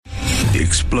The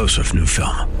explosive new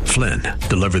film, Flynn,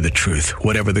 deliver the truth,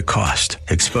 whatever the cost,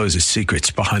 exposes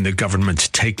secrets behind the government's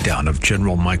takedown of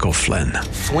General Michael Flynn.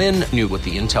 Flynn knew what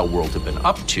the intel world had been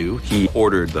up to. He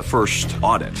ordered the first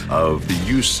audit of the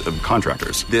use of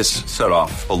contractors. This set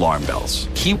off alarm bells.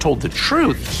 He told the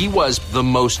truth. He was the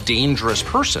most dangerous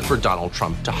person for Donald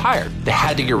Trump to hire. They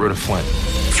had to get rid of Flynn.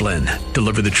 Flynn,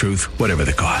 deliver the truth, whatever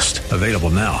the cost. Available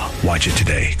now. Watch it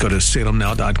today. Go to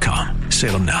salemnow.com.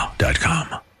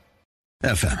 salemnow.com.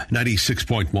 FM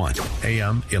 96.1,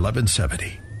 AM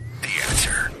 1170. The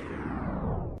Answer.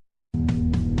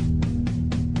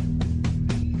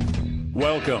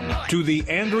 Welcome to the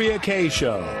Andrea Kaye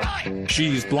Show.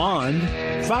 She's blonde,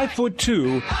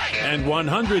 5'2", and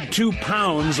 102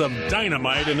 pounds of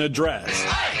dynamite in a dress.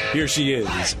 Here she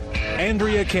is,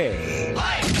 Andrea Kaye.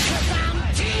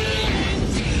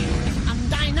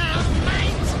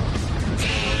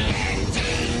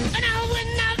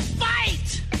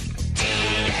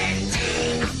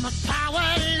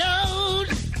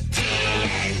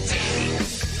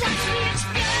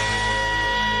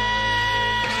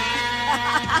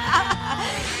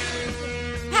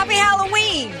 Happy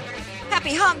Halloween!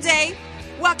 Happy Hump Day!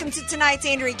 Welcome to tonight's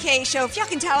Andrea Kaye Show. If y'all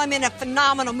can tell, I'm in a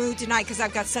phenomenal mood tonight because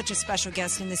I've got such a special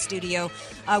guest in the studio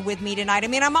with me tonight. I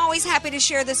mean, I'm always happy to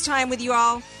share this time with you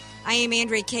all. I am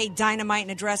Andrea Kaye, dynamite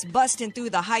in a dress, busting through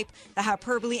the hype, the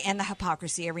hyperbole, and the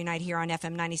hypocrisy every night here on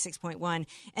FM 96.1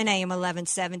 and AM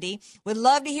 1170. Would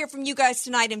love to hear from you guys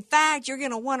tonight. In fact, you're going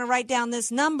to want to write down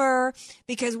this number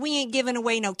because we ain't giving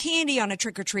away no candy on a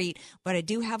trick-or-treat, but I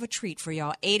do have a treat for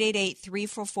y'all,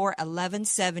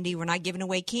 888-344-1170. We're not giving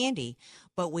away candy,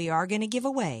 but we are going to give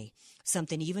away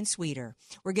something even sweeter.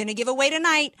 We're going to give away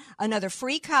tonight another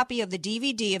free copy of the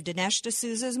DVD of Dinesh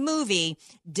D'Souza's movie,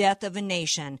 Death of a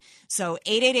Nation. So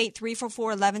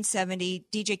 888-344-1170.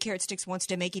 DJ Carrot Sticks wants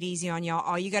to make it easy on y'all.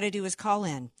 All you got to do is call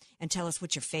in and tell us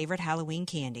what's your favorite Halloween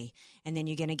candy. And then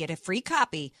you're going to get a free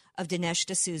copy of Dinesh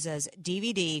D'Souza's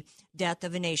DVD, Death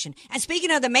of a Nation. And speaking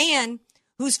of the man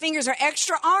whose fingers are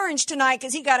extra orange tonight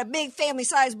because he got a big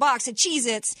family-sized box of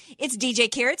Cheez-Its, it's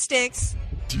DJ Carrot Sticks.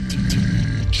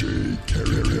 DJ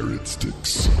Carrot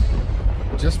Sticks.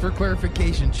 Just for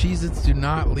clarification, Cheez-Its do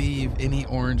not leave any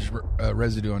orange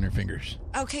residue on your fingers.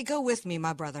 Okay, go with me,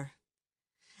 my brother.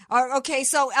 Okay,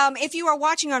 so if you are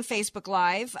watching on Facebook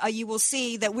Live, you will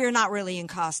see that we're not really in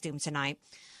costume tonight.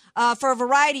 For a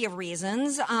variety of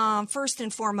reasons. First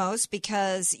and foremost,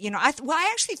 because, you know, I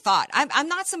actually thought I'm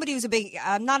not somebody who's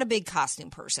I'm not a big costume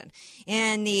person.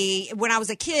 And when I was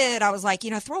a kid, I was like,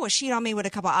 you know, throw a sheet on me with a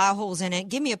couple eye holes in it.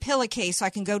 Give me a pillowcase so I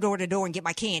can go door to door and get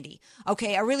my candy.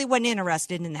 Okay. I really wasn't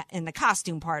interested in the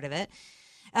costume part of it.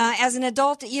 As an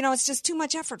adult, you know, it's just too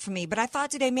much effort for me. But I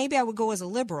thought today maybe I would go as a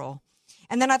liberal.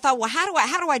 And then I thought, well, how do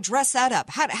I dress that up?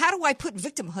 How do I put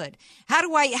victimhood? How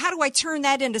do I turn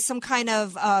that into some kind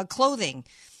of clothing?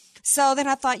 So then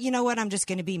I thought, you know what? I'm just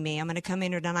going to be me. I'm going to come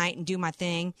in here tonight and do my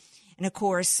thing. And of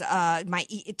course,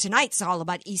 tonight's all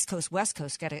about East Coast, West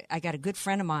Coast. I got a good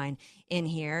friend of mine in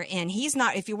here, and he's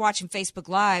not. If you're watching Facebook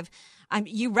Live,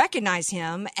 you recognize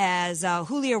him as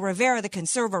Julio Rivera, the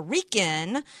Conserva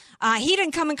Rican. He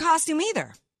didn't come in costume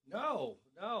either. No,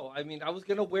 I mean, I was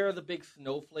going to wear the big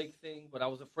snowflake thing, but I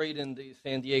was afraid in the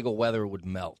San Diego weather it would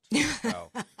melt.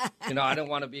 So, you know, I didn't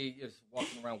want to be just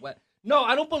walking around wet. No,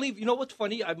 I don't believe, you know what's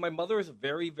funny? My mother is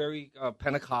very, very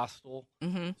Pentecostal,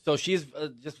 so she's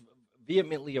just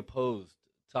vehemently opposed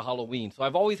to Halloween. So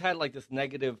I've always had like this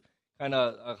negative kind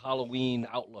of Halloween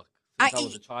outlook. I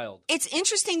was a child. It's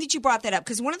interesting that you brought that up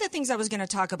because one of the things I was going to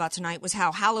talk about tonight was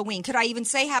how Halloween, could I even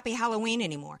say Happy Halloween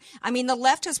anymore? I mean, the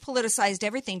left has politicized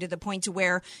everything to the point to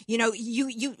where, you know,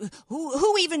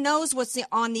 who even knows what's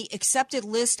on the accepted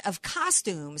list of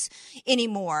costumes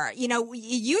anymore? You know, it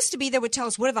used to be they would tell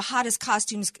us what are the hottest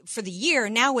costumes for the year.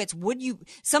 Now it's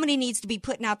somebody needs to be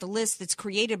putting out the list that's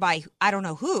created by I don't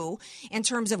know who in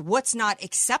terms of what's not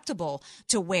acceptable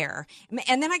to wear.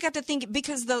 And then I got to think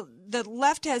because the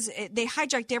left they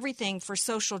hijacked everything for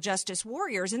social justice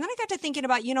warriors. And then I got to thinking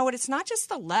about, you know what, it's not just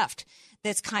the left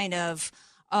that's kind of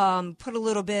put a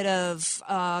little bit of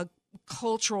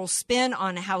cultural spin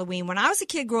on Halloween. When I was a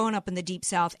kid growing up in the Deep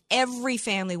South, every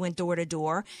family went door to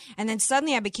door. And then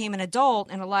suddenly I became an adult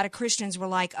and a lot of Christians were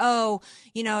like, oh,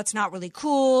 you know, it's not really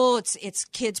cool. It's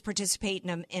kids participate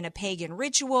in a pagan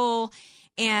ritual.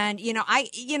 And, you know,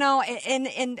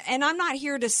 and I'm not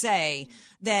here to say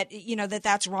that, you know,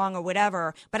 that's wrong or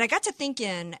whatever, but I got to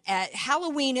thinking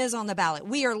Halloween is on the ballot.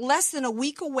 We are less than a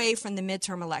week away from the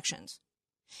midterm elections.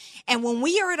 And when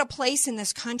we are at a place in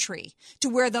this country to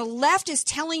where the left is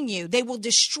telling you they will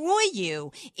destroy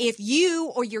you if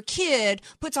you or your kid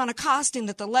puts on a costume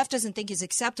that the left doesn't think is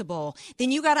acceptable,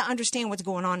 then you got to understand what's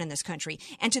going on in this country.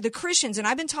 And to the Christians, and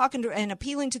I've been talking to and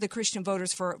appealing to the Christian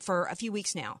voters for a few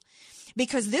weeks now,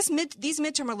 because these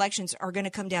midterm elections are going to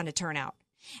come down to turnout.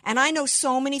 And I know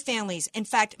so many families, in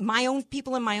fact, my own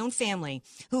people in my own family,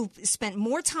 who spent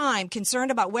more time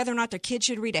concerned about whether or not their kid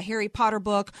should read a Harry Potter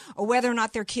book or whether or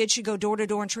not their kid should go door to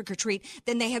door and trick or treat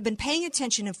than they have been paying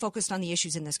attention and focused on the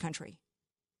issues in this country.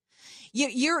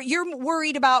 You're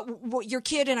worried about your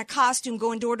kid in a costume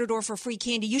going door to door for free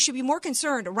candy. You should be more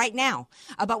concerned right now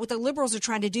about what the liberals are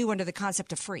trying to do under the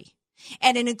concept of free.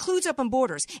 And it includes open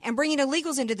borders and bringing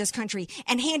illegals into this country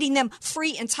and handing them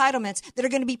free entitlements that are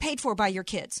going to be paid for by your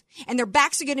kids. And their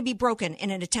backs are going to be broken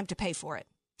in an attempt to pay for it.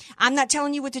 I'm not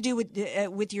telling you what to do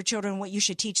with your children, what you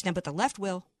should teach them, but the left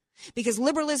will. Because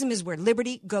liberalism is where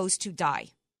liberty goes to die.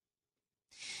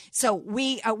 So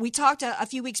we talked a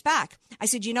few weeks back. I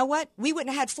said, you know what? We wouldn't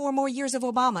have had 4 more years of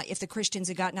Obama if the Christians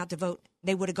had gotten out to vote.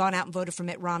 They would have gone out and voted for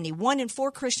Mitt Romney. 1 in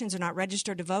 4 Christians are not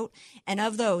registered to vote. And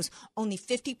of those, only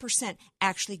 50%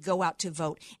 actually go out to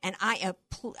vote. And I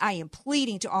am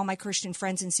pleading to all my Christian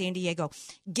friends in San Diego,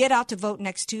 get out to vote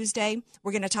next Tuesday.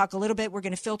 We're going to talk a little bit. We're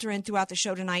going to filter in throughout the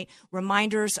show tonight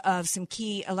reminders of some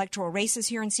key electoral races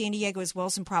here in San Diego, as well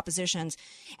as some propositions.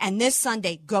 And this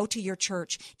Sunday, go to your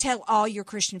church. Tell all your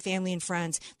Christian family and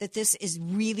friends that this is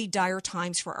really dire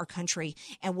times for our country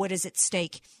and what is at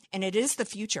stake. And it is the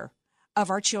future of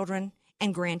our children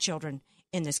and grandchildren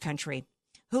in this country.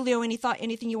 Julio,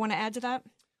 anything you want to add to that?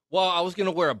 Well, I was going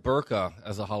to wear a burqa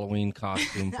as a Halloween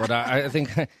costume, but I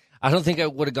don't think I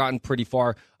would have gotten pretty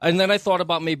far. And then I thought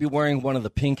about maybe wearing one of the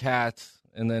pink hats,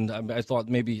 and then I thought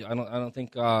maybe I don't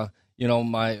think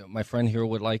my friend here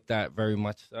would like that very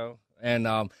much. So,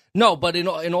 and no, but in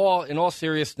all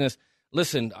seriousness,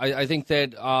 listen, I think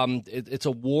that it's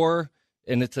a war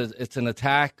and it's an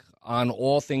attack on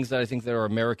all things that I think that are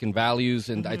American values,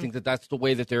 and I think that that's the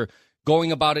way that they're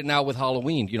going about it now with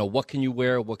Halloween. You know, what can you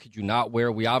wear? What could you not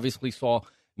wear? We obviously saw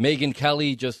Megyn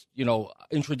Kelly just,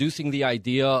 introducing the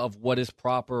idea of what is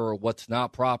proper or what's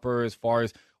not proper as far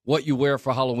as what you wear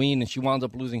for Halloween, and she wound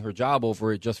up losing her job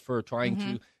over it just for trying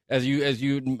to, as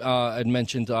you had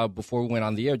mentioned before we went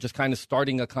on the air, just kind of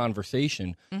starting a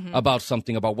conversation about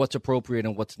something, about what's appropriate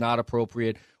and what's not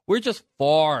appropriate. We're just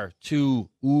far too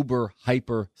uber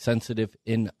hypersensitive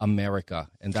in America,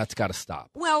 and that's got to stop.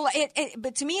 Well,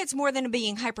 but to me, it's more than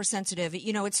being hypersensitive.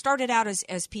 It started out as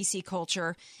PC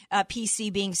culture,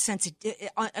 PC being sensitive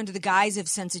under the guise of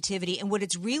sensitivity, and what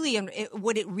it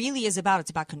really is about,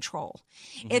 it's about control.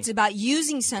 It's about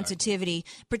using sensitivity,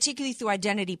 particularly through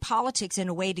identity politics, in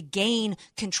a way to gain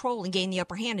control and gain the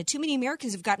upper hand. And too many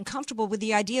Americans have gotten comfortable with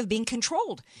the idea of being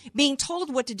controlled, being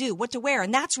told what to do, what to wear,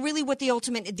 and that's really what the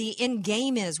end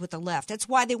game is with the left. That's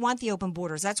why they want the open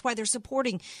borders. That's why they're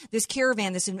supporting this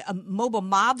caravan, this mobile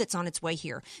mob that's on its way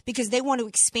here, because they want to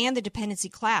expand the dependency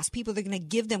class, people that are going to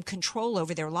give them control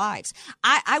over their lives.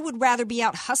 I would rather be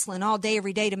out hustling all day,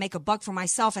 every day to make a buck for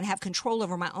myself and have control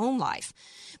over my own life.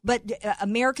 But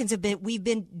Americans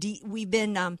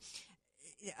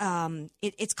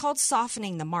it's called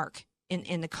softening the mark.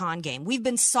 In the con game, we've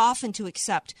been softened to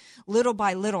accept little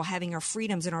by little having our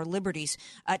freedoms and our liberties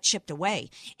chipped away.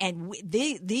 And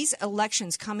these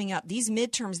elections coming up, these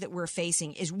midterms that we're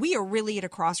facing, we are really at a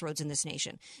crossroads in this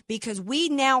nation, because we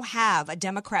now have a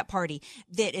Democrat Party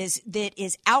that is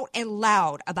out and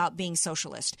loud about being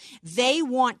socialist. They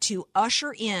want to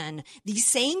usher in the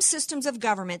same systems of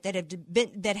government that have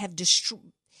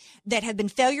been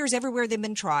failures everywhere they've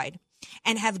been tried,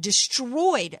 and have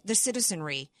destroyed the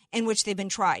citizenry in which they've been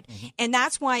tried. And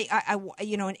that's why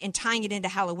in tying it into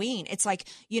Halloween, it's like,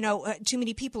 too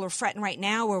many people are fretting right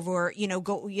now over,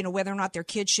 whether or not their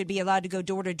kids should be allowed to go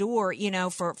door to door,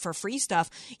 for free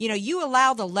stuff. You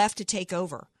allow the left to take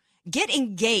over. Get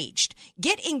engaged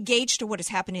to what is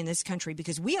happening in this country,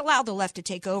 because we allow the left to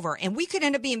take over, and we could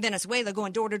end up being Venezuela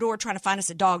going door to door trying to find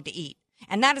us a dog to eat.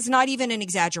 And that is not even an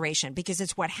exaggeration, because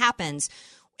it's what happens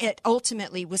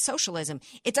ultimately with socialism.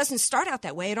 It doesn't start out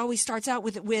that way. It always starts out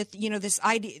with this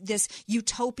idea, this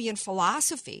utopian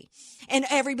philosophy, and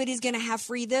everybody's going to have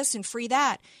free this and free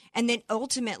that. And then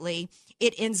ultimately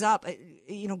it ends up,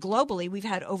 globally, we've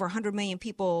had over 100 million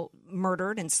people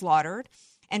murdered and slaughtered,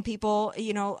 and people,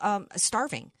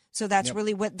 starving. So that's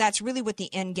really what the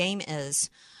end game is.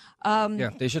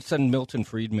 They should send Milton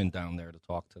Friedman down there to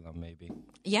talk to them, maybe.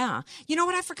 Yeah. You know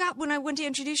what I forgot when I went to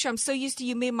introduce you? I'm so used to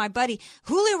you being my buddy.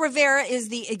 Julio Rivera is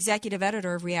the executive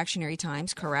editor of Reactionary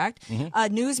Times, correct?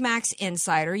 Mm-hmm. Newsmax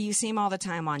insider. You see him all the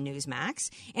time on Newsmax.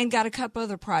 And got a couple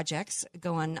other projects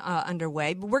going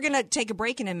underway. But we're going to take a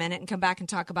break in a minute and come back and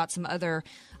talk about some other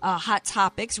hot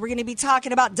topics. We're going to be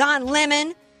talking about Don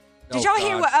Lemon. Did y'all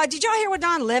hear what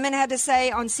Don Lemon had to say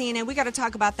on CNN? We got to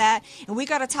talk about that. And we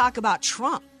got to talk about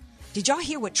Trump. Did y'all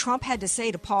hear what Trump had to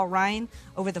say to Paul Ryan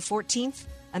over the 14th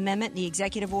Amendment, the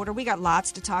executive order? We got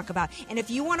lots to talk about. And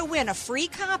if you want to win a free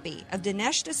copy of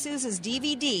Dinesh D'Souza's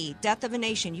DVD, Death of a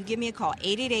Nation, you give me a call,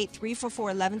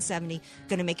 888-344-1170.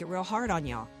 Going to make it real hard on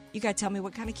y'all. You got to tell me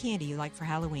what kind of candy you like for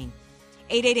Halloween.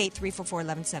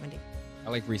 888-344-1170. I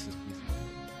like Reese's Pieces.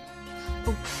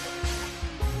 Oh.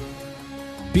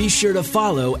 Be sure to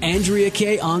follow Andrea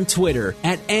Kaye on Twitter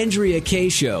at Andrea Kaye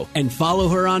Show and follow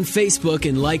her on Facebook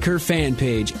and like her fan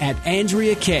page at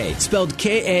Andrea Kaye, spelled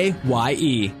Kaye.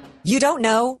 You don't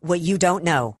know what you don't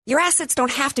know. Your assets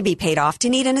don't have to be paid off to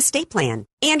need an estate plan.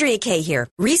 Andrea Kaye here.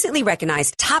 Recently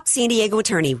recognized top San Diego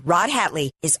attorney Rod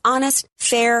Hatley is honest,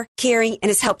 fair, caring,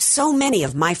 and has helped so many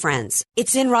of my friends.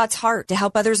 It's in Rod's heart to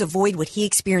help others avoid what he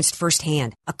experienced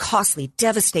firsthand, a costly,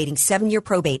 devastating 7-year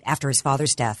probate after his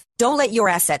father's death. Don't let your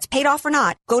assets, paid off or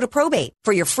not, go to probate.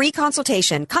 For your free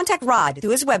consultation, contact Rod through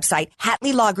his website,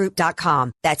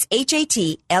 HatleyLawGroup.com. That's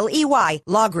HATLEY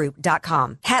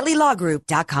lawgroup.com.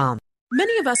 HatleyLawGroup.com.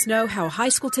 Many of us know how high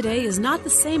school today is not the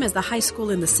same as the high school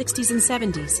in the 60s and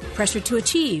 70s. Pressure to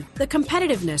achieve, the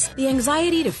competitiveness, the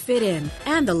anxiety to fit in,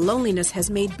 and the loneliness has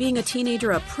made being a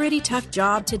teenager a pretty tough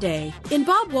job today. In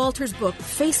Bob Walter's book,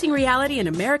 Facing Reality in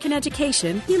American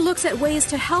Education, he looks at ways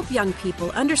to help young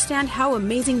people understand how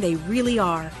amazing they really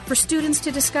are, for students to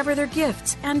discover their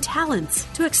gifts and talents,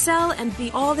 to excel and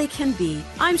be all they can be.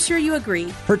 I'm sure you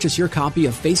agree. Purchase your copy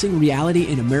of Facing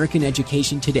Reality in American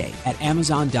Education today at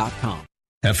Amazon.com.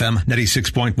 FM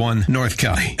 96.1 North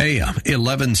County, AM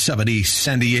 1170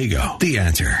 San Diego. The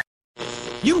Answer.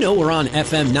 You know we're on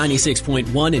FM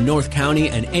 96.1 in North County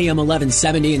and AM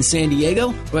 1170 in San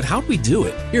Diego, but how'd we do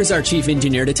it? Here's our chief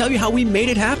engineer to tell you how we made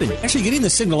it happen. Actually, getting the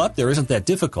signal up there isn't that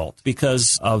difficult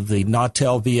because of the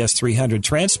Nautel VS300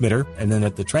 transmitter, and then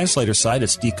at the translator side,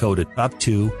 it's decoded up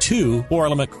to 2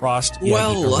 4-element crossed.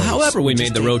 Well, however we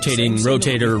made the rotating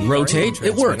rotator rotate,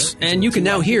 it works. And you can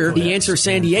now hear The Answer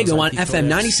San Diego on FM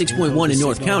 96.1 in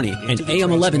North County and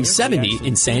AM 1170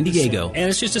 in San Diego. And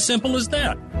it's just as simple as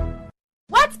that.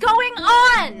 What's going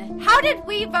on? How did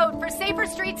we vote for Safer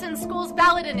Streets and Schools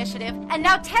ballot initiative, and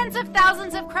now tens of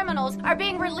thousands of criminals are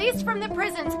being released from the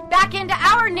prisons back into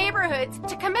our neighborhoods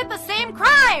to commit the same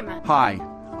crime? Hi,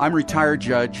 I'm retired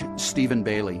Judge Stephen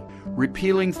Bailey.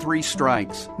 Repealing 3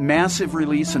 strikes, massive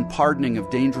release and pardoning of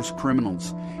dangerous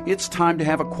criminals. It's time to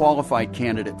have a qualified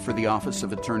candidate for the office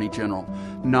of Attorney General,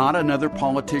 not another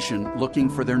politician looking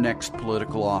for their next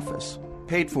political office.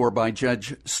 Paid for by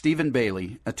Judge Stephen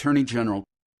Bailey, Attorney General.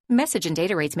 Message and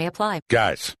data rates may apply.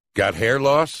 Guys, got hair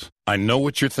loss? I know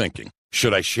what you're thinking.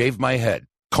 Should I shave my head?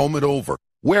 Comb it over?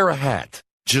 Wear a hat?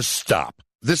 Just stop.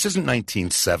 This isn't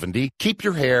 1970. Keep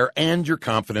your hair and your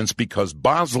confidence because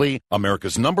Bosley,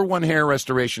 America's #1 hair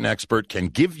restoration expert, can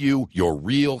give you your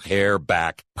real hair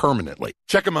back permanently.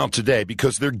 Check them out today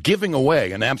because they're giving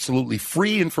away an absolutely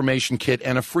free information kit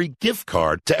and a free gift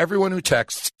card to everyone who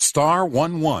texts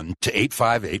 *11 to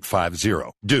 85850.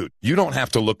 Dude, you don't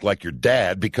have to look like your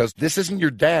dad because this isn't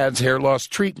your dad's hair loss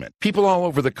treatment. People all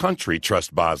over the country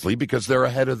trust Bosley because they're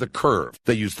ahead of the curve.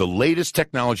 They use the latest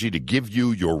technology to give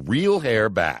you your real hair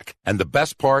back. And the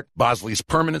best part, Bosley's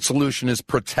permanent solution is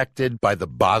protected by the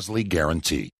Bosley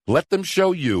Guarantee. Let them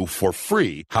show you for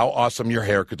free how awesome your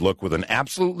hair could look with an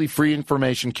absolutely free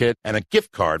information kit and a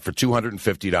gift card for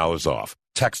 $250 off.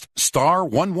 Text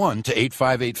 *11 to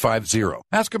 85850.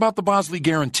 Ask about the Bosley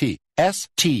Guarantee.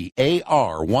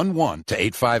 STAR11 to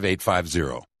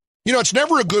 85850. You know, it's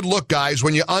never a good look, guys,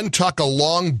 when you untuck a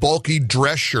long, bulky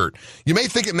dress shirt. You may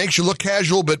think it makes you look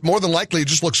casual, but more than likely it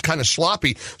just looks kind of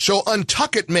sloppy. So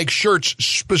Untuck It makes shirts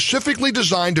specifically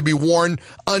designed to be worn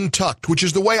untucked, which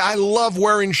is the way I love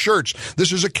wearing shirts.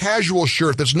 This is a casual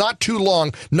shirt that's not too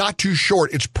long, not too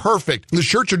short. It's perfect. The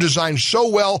shirts are designed so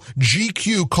well,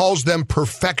 GQ calls them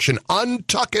perfection.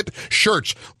 Untuck It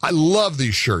shirts. I love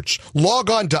these shirts.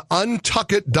 Log on to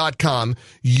untuckit.com,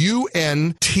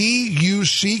 UNTUCK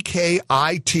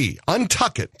UNTUCKIT.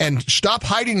 Untuck it and stop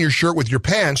hiding your shirt with your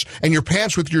pants and your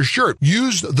pants with your shirt.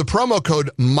 Use the promo code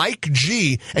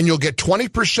MikeG and you'll get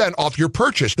 20% off your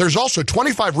purchase. There's also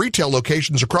 25 retail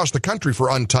locations across the country for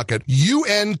Untuck It.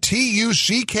 UNTUCKIT.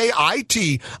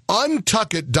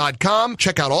 Untuckit.com.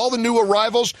 Check out all the new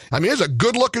arrivals. I mean, it's a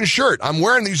good looking shirt. I'm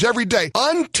wearing these every day.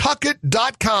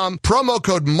 Untuckit.com. Promo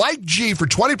code MikeG for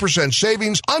 20%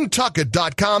 savings.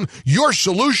 Untuckit.com. Your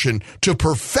solution to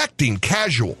perfecting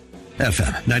casual.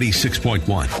 FM 96.1,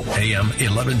 AM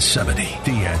 1170.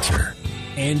 The Answer.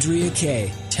 Andrea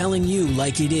Kaye, telling you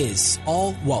like it is,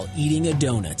 all while eating a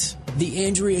donut. The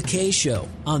Andrea Kaye Show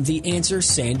on The Answer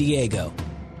San Diego.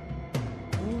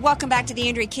 Welcome back to the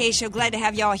Andrea Kaye Show. Glad to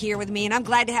have y'all here with me, and I'm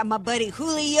glad to have my buddy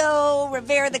Julio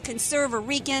Rivera, the Conserva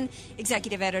Rican,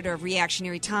 executive editor of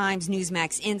Reactionary Times,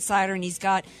 Newsmax Insider, and he's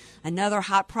got another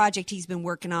hot project he's been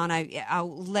working on.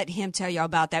 I'll let him tell y'all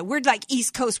about that. We're like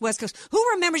East Coast, West Coast. Who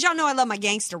remembers? Y'all know I love my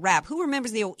gangster rap. Who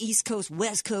remembers the old East Coast,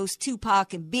 West Coast,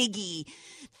 Tupac and Biggie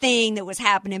thing that was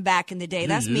happening back in the day?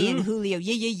 That's me and Julio.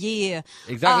 Yeah.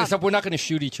 Exactly, except we're not going to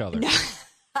shoot each other.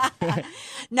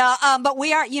 No, but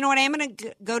we are, you know what, I'm going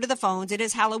to go to the phones. It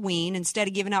is Halloween. Instead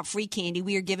of giving out free candy,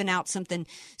 we are giving out something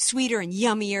sweeter and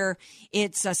yummier.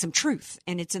 It's some truth,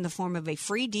 and it's in the form of a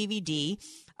free DVD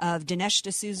of Dinesh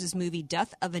D'Souza's movie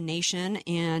Death of a Nation.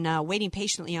 And waiting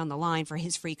patiently on the line for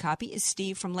his free copy is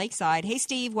Steve from Lakeside. Hey,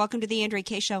 Steve, welcome to the Andrea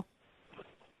Kaye Show.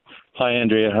 Hi,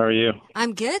 Andrea. How are you?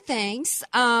 I'm good, thanks.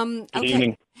 Good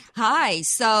evening. Hi.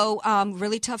 So,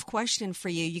 really tough question for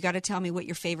you. You got to tell me what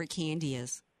your favorite candy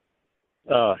is.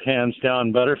 Hands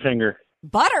down, Butterfinger.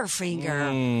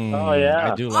 Butterfinger. Oh,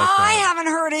 yeah. I do like that. I haven't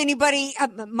heard anybody.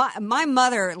 My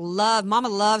mother Mama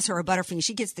loves her a Butterfinger.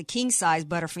 She gets the king size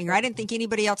Butterfinger. I didn't think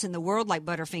anybody else in the world liked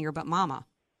Butterfinger but Mama.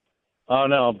 Oh,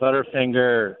 no.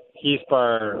 Butterfinger, Keith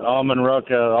Bar, Almond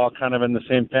Roca, all kind of in the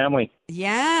same family.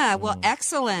 Yeah, well,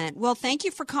 excellent. Well, thank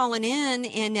you for calling in,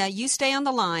 and you stay on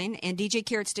the line, and DJ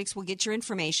Carrot Sticks will get your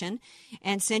information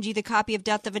and send you the copy of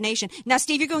Death of a Nation. Now,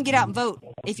 Steve, you're going to get out and vote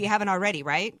if you haven't already,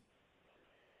 right?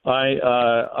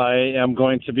 I am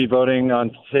going to be voting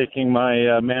on taking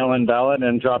my mail-in ballot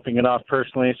and dropping it off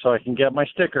personally so I can get my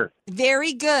sticker.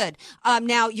 Very good.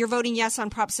 Now, you're voting yes on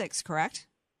Prop 6, correct?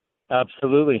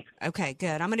 Absolutely. Okay,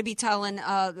 good. I'm going to be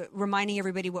reminding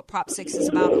everybody what Prop 6 is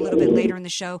about a little bit later in the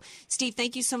show. Steve,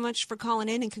 thank you so much for calling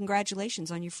in, and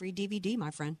congratulations on your free DVD,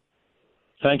 my friend.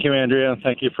 Thank you, Andrea.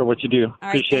 Thank you for what you do. All right,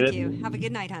 Appreciate thank it. you. Have a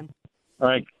good night, hon. All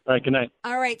right, good night.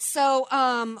 All right, so,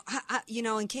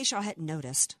 in case y'all hadn't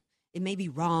noticed, it may be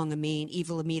wrong,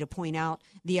 evil of me to point out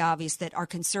the obvious that our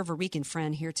Conserva Rican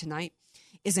friend here tonight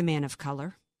is a man of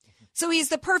color. So he's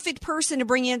the perfect person to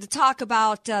bring in to talk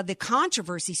about the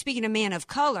controversy. Speaking of man of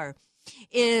color,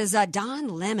 is Don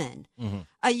Lemon. Mm-hmm.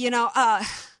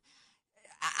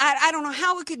 I don't know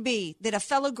how it could be that a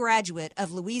fellow graduate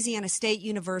of Louisiana State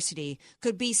University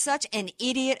could be such an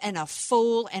idiot and a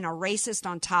fool and a racist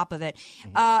on top of it.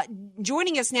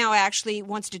 Joining us now actually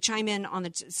wants to chime in on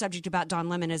the subject about Don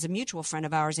Lemon as a mutual friend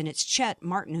of ours, and it's Chet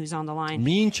Martin who's on the line.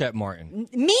 Mean Chet Martin.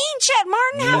 Mean Chet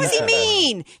Martin? How is he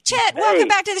mean? Chet, welcome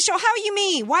back to the show. How are you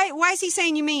mean? Why is he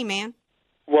saying you mean, man?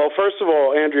 Well, first of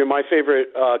all, Andrea, my favorite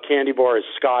candy bar is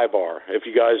Sky Bar. If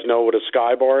you guys know what a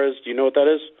Sky Bar is, do you know what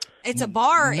that is? It's a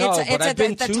bar. No, it's but I've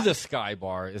been to the Sky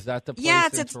Bar. Is that the place? Yeah,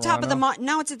 it's at the top of the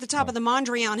it's at the top of the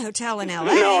Mondrian Hotel in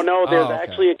L.A. No, there's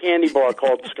actually a candy bar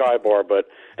called Sky Bar. But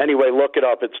anyway, look it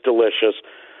up. It's delicious.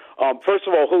 First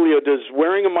of all, Julio, does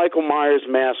wearing a Michael Myers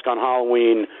mask on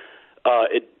Halloween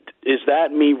is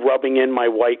that me rubbing in my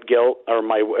white guilt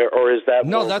or is that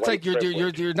no? That's like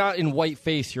you're not in white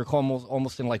face. You're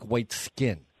almost in like white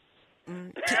skin.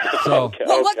 So okay.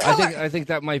 Well, what color? I think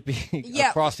that might be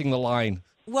crossing the line.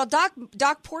 Well,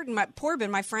 Doc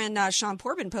Porbin, my friend Sean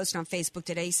Porbin posted on Facebook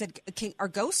today. He said, "Are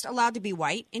ghosts allowed to be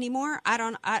white anymore?" I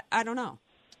don't know.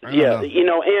 Yeah,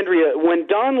 Andrea, when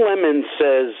Don Lemon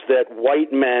says that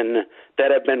white men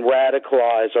that have been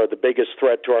radicalized are the biggest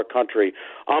threat to our country,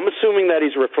 I'm assuming that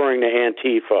he's referring to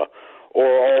Antifa or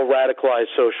all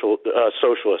radicalized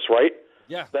socialists, right?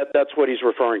 Yeah, that's what he's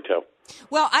referring to.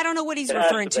 Well, I don't know what he's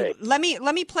referring to. Let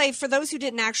me play for those who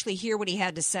didn't actually hear what he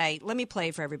had to say. Let me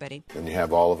play for everybody. And you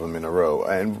have all of them in a row.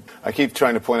 And I keep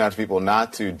trying to point out to people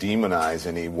not to demonize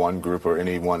any one group or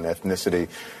any one ethnicity,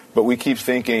 but we keep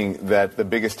thinking that the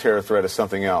biggest terror threat is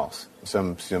something else.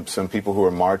 Some people who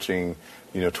are marching,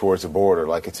 towards the border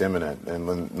like it's imminent. And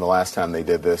when the last time they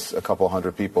did this, a couple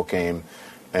hundred people came,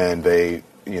 and they,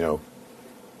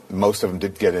 most of them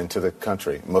did get into the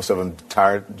country. Most of them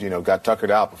got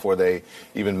tuckered out before they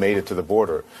even made it to the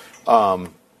border.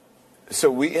 So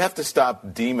we have to stop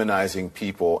demonizing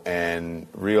people and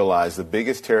realize the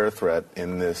biggest terror threat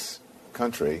in this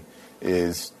country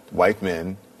is white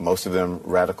men, most of them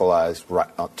radicalized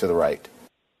to the right.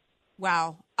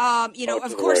 Wow.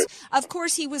 Of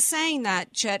course, he was saying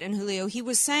that, Chet and Julio, he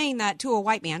was saying that to a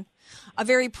white man, a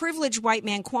very privileged white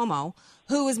man, Cuomo,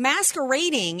 who was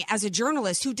masquerading as a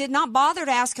journalist who did not bother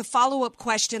to ask a follow-up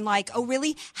question like, oh,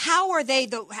 really? How are they,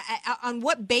 on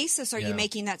what basis are you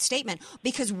making that statement?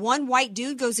 Because one white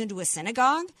dude goes into a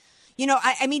synagogue?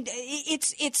 Let me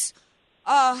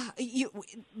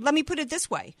put it this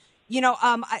way.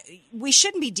 We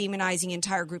shouldn't be demonizing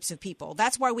entire groups of people.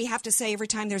 That's why we have to say every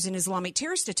time there's an Islamic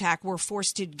terrorist attack, we're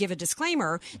forced to give a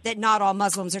disclaimer that not all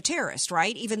Muslims are terrorists,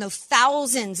 right? Even though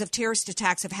thousands of terrorist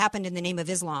attacks have happened in the name of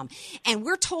Islam. And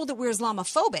we're told that we're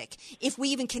Islamophobic if we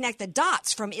even connect the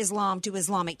dots from Islam to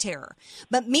Islamic terror.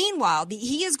 But meanwhile,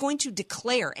 he is going to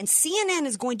declare, and CNN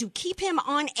is going to keep him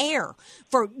on air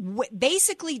for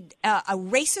basically a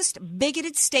racist,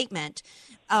 bigoted statement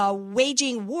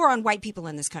waging war on white people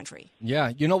in this country.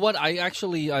 Yeah. You know what? I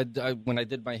actually, when I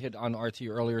did my hit on RT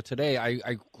earlier today,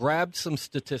 I grabbed some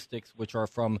statistics which are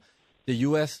from the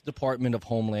U.S. Department of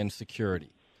Homeland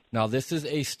Security. Now, this is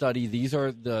a study. These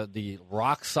are the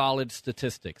rock-solid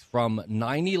statistics from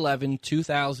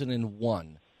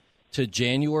 9/11/2001 to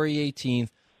January 18th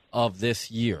of this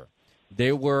year.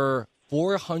 There were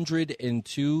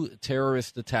 402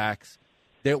 terrorist attacks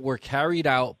that were carried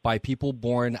out by people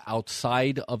born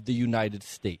outside of the United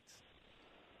States.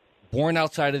 Born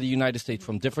outside of the United States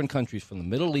from different countries, from the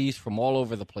Middle East, from all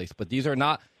over the place. But these are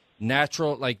not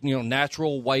natural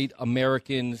white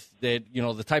Americans that,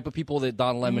 the type of people that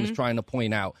Don Lemon is trying to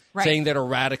point out, saying that are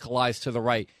radicalized to the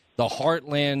right. The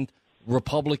heartland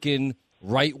Republican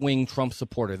right-wing Trump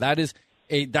supporter. Those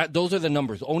are the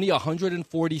numbers. Only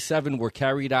 147 were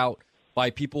carried out by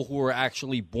people who were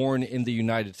actually born in the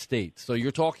United States. So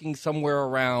you're talking somewhere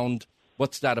around,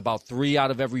 about 3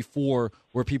 out of every 4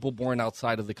 were people born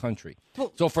outside of the country.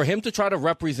 So for him to try to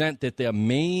represent that the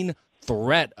main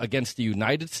threat against the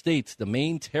United States, the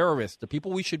main terrorists, the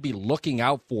people we should be looking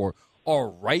out for are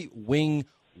right-wing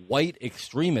white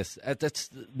extremists. That's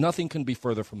nothing can be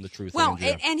further from the truth. Well,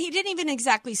 and he didn't even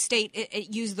exactly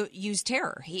use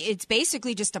terror. It's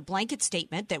basically just a blanket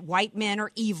statement that white men are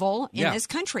evil in this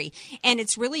country, and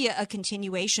it's really a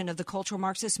continuation of the cultural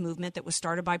Marxist movement that was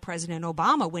started by President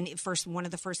Obama when one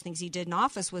of the first things he did in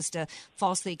office was to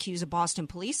falsely accuse a Boston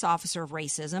police officer of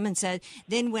racism, and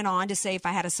then went on to say if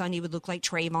I had a son he would look like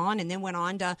Trayvon, and then went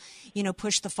on to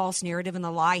push the false narrative and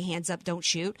the lie, hands up, don't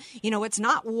shoot. It's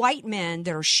not white men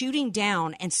that are shooting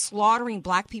down and slaughtering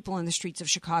black people in the streets of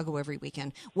Chicago every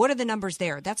weekend. What are the numbers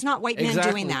there? That's not white men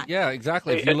doing that. Yeah,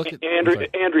 exactly. If you look at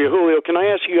Andrea, Julio, can I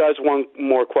ask you guys one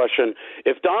more question?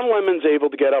 If Don Lemon's able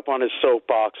to get up on his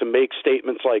soapbox and make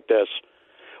statements like this,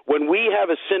 when we have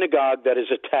a synagogue that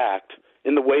is attacked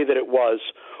in the way that it was,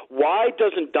 why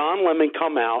doesn't Don Lemon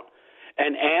come out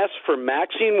and ask for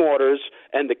Maxine Waters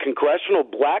and the Congressional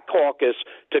Black Caucus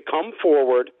to come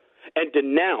forward and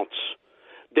denounce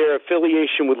their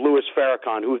affiliation with Louis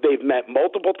Farrakhan, who they've met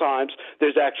multiple times?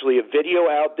 There's actually a video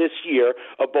out this year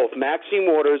of both Maxine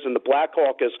Waters and the Black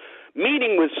Caucus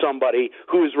meeting with somebody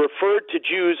who has referred to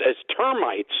Jews as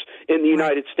termites in the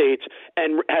United States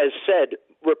and has said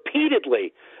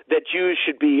repeatedly that Jews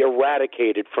should be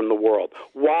eradicated from the world.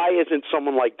 Why isn't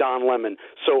someone like Don Lemon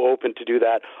so open to do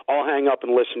that? I'll hang up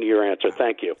and listen to your answer.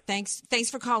 Thank you. Thanks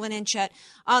for calling in, Chet.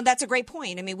 That's a great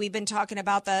point. I mean, we've been talking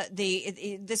about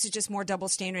this is just more double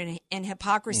standard and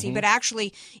hypocrisy. But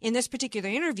actually, in this particular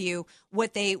interview,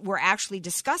 what they were actually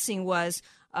discussing was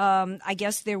I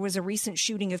guess there was a recent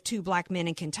shooting of 2 black men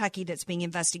in Kentucky that's being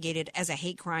investigated as a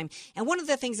hate crime. And one of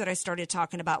the things that I started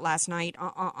talking about last night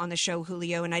on the show,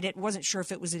 Julio, and I wasn't sure if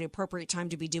it was the appropriate time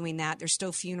to be doing that. There's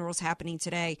still funerals happening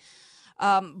today.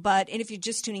 And if you're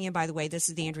just tuning in, by the way, this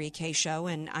is the Andrea Kaye Show,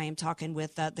 and I am talking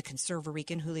with the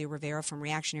conservarican Julio Rivera from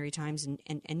Reactionary Times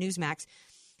and Newsmax.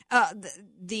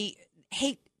 The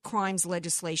hate crimes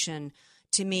legislation,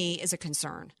 to me, is a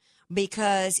concern,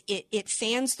 because it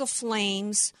fans the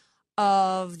flames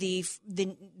of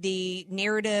the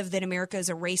narrative that America is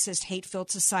a racist,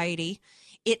 hate-filled society.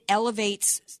 It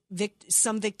elevates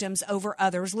some victims over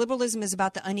others. Liberalism is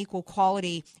about the unequal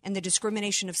quality and the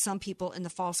discrimination of some people in the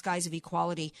false guise of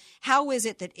equality. How is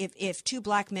it that if 2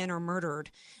 black men are murdered,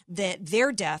 that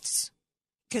their deaths,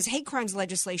 because hate crimes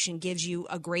legislation gives you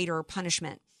a greater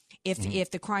punishment if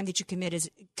the crime that you commit is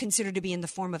considered to be in the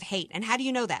form of hate. And how do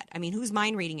you know that? I mean, who's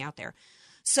mind reading out there?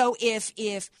 So if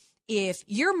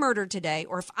you're murdered today,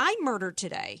 or if I'm murdered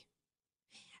today,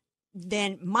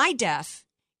 then my death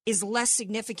is less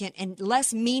significant and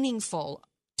less meaningful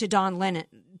to Don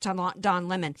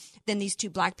Lemon than these two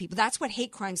black people. That's what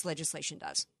hate crimes legislation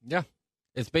does. Yeah.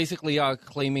 It's basically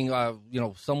claiming,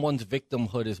 someone's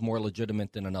victimhood is more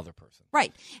legitimate than another person.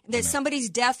 Right. That somebody's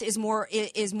death is more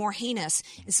heinous.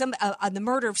 The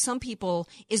murder of some people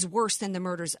is worse than the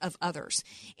murders of others.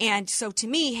 And so to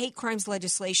me, hate crimes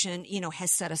legislation,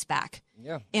 has set us back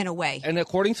in a way. And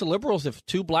according to liberals, if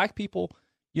two black people,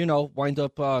 wind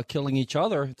up killing each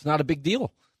other, it's not a big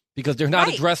deal because they're not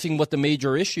addressing what the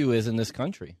major issue is in this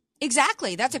country.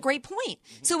 Exactly. That's a great point.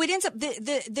 So it ends up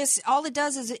this all it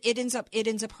does is it ends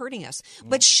up hurting us.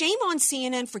 But shame on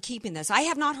CNN for keeping this. I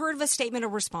have not heard of a statement or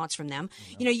response from them.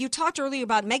 No. You talked earlier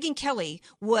about Megyn Kelly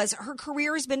her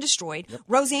career has been destroyed. Yep.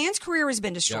 Roseanne's career has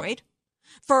been destroyed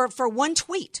for one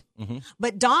tweet. Mm-hmm.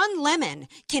 But Don Lemon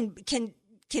can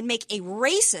make a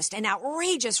racist, an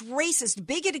outrageous, racist,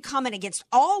 bigoted comment against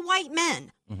all white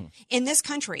men in this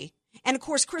country. And, of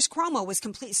course, Chris Cuomo was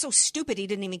so stupid he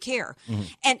didn't even care.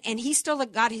 Mm-hmm. And he still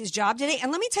got his job today.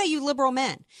 And let me tell you, liberal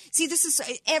men. See, this is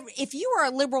if you are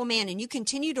a liberal man and you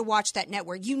continue to watch that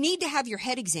network, you need to have your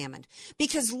head examined.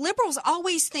 Because liberals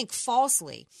always think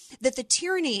falsely that the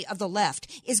tyranny of the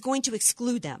left is going to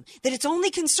exclude them. That it's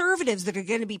only conservatives that are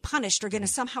going to be punished or going to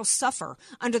somehow suffer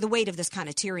under the weight of this kind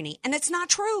of tyranny. And it's not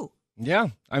true. Yeah.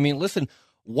 I mean, listen.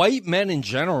 White men in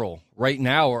general right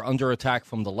now are under attack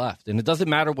from the left, and it doesn't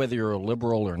matter whether you're a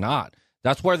liberal or not.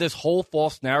 That's where this whole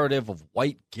false narrative of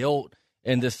white guilt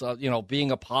and this,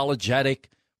 being apologetic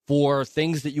for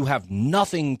things that you have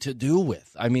nothing to do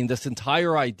with. I mean, this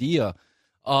entire idea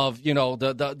of,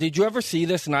 did you ever see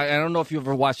this? And I don't know if you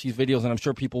ever watched these videos, and I'm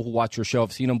sure people who watch your show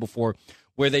have seen them before,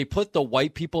 where they put the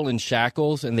white people in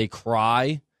shackles and they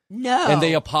cry. No. And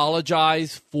they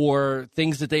apologize for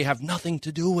things that they have nothing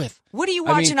to do with. What are you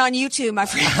watching on YouTube, my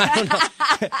friend?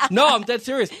 I don't know. No, I'm dead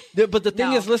serious. But the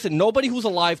thing is, listen, nobody who's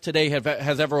alive today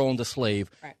has ever owned a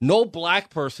slave. Right. No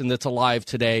black person that's alive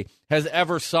today has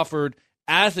ever suffered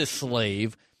as a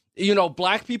slave.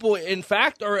 Black people, in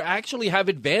fact, actually have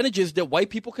advantages that white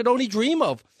people could only dream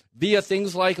of via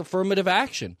things like affirmative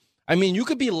action. I mean, you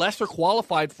could be lesser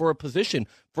qualified for a position,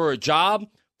 for a job,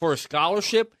 for a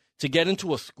scholarship, to get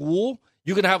into a school.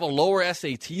 You can have a lower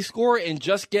SAT score and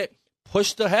just get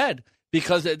pushed ahead.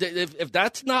 Because if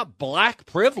that's not black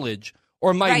privilege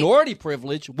or minority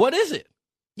privilege, what is it?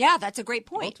 Yeah, that's a great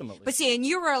point. Ultimately. But see, and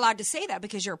you were allowed to say that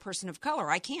because you're a person of color.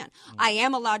 I can't. I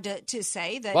am allowed to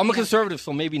say that. Well, I'm a conservative,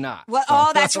 so maybe not. Well,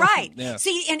 oh, that's right. Yeah.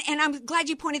 See, and I'm glad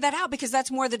you pointed that out because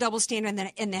that's more the double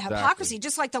standard and the hypocrisy.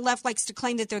 Just like the left likes to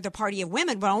claim that they're the party of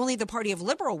women, but only the party of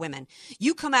liberal women.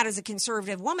 You come out as a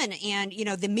conservative woman, and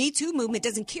the Me Too movement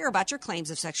doesn't care about your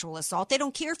claims of sexual assault. They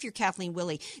don't care if you're Kathleen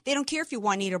Willey. They don't care if you're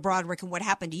Juanita Broaddrick and what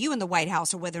happened to you in the White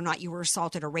House or whether or not you were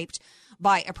assaulted or raped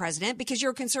by a president because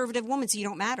you're a conservative woman, so you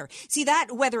don't matter. See that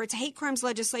whether it's hate crimes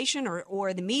legislation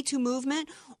or the Me Too movement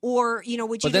or what you just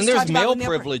talked about. But then there's male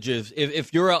privileges.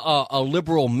 If you're a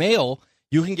liberal male,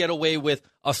 you can get away with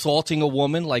assaulting a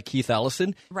woman like Keith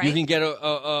Ellison. Right. You can get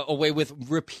away with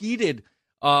repeated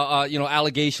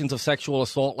allegations of sexual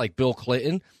assault like Bill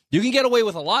Clinton. You can get away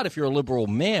with a lot if you're a liberal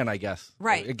man, I guess.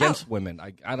 Right. Against women.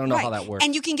 I don't know how that works.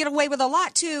 And you can get away with a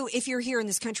lot, too, if you're here in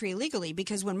this country illegally,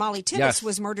 because when Molly Tibbetts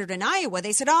was murdered in Iowa,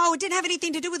 they said, it didn't have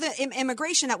anything to do with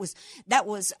immigration. That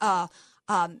was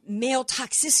male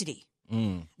toxicity.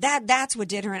 That's what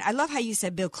did her in. I love how you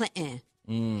said Bill Clinton.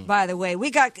 By the way,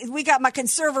 we got my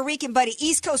conservative buddy,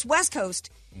 East Coast, West Coast,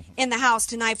 in the house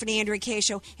tonight for the Andrea Kaye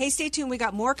Show. Hey, stay tuned. We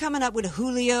got more coming up with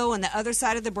Julio on the other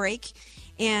side of the break.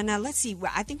 And let's see.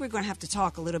 I think we're going to have to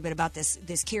talk a little bit about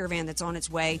this caravan that's on its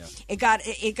way. Yeah.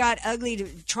 It got ugly.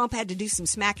 Trump had to do some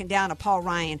smacking down of Paul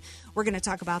Ryan. We're going to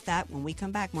talk about that when we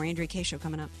come back. More Andrea Kaye Show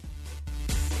coming up.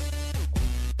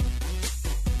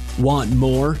 Want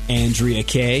more Andrea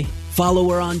Kaye? Follow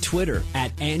her on Twitter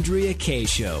at Andrea Kaye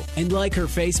Show and like her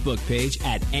Facebook page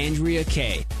at Andrea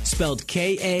Kaye, spelled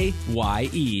Kaye.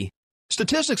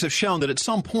 Statistics have shown that at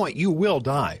some point you will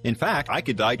die. In fact, I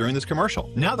could die during this commercial.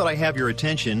 Now that I have your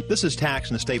attention, this is tax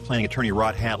and estate planning attorney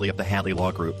Rod Hadley of the Hadley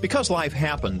Law Group. Because life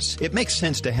happens, it makes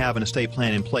sense to have an estate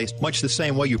plan in place, much the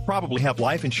same way you probably have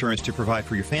life insurance to provide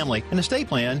for your family. An estate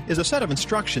plan is a set of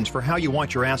instructions for how you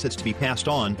want your assets to be passed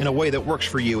on in a way that works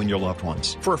for you and your loved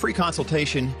ones. For a free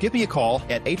consultation, give me a call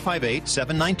at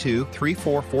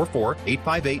 858-792-3444,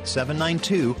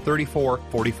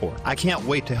 858-792-3444. I can't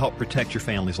wait to help protect your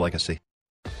family's legacy.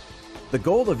 The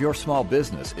goal of your small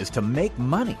business is to make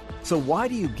money. So why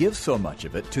do you give so much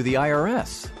of it to the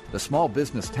IRS? The small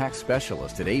business tax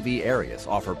specialists at AV Arias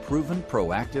offer proven,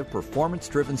 proactive,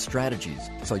 performance-driven strategies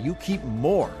so you keep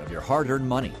more of your hard-earned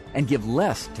money and give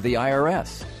less to the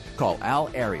IRS. Call Al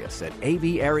Arias at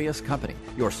AV Arias Company,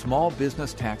 your small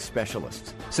business tax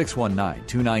specialists.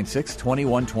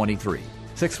 619-296-2123.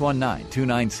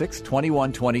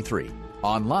 619-296-2123.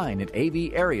 Online at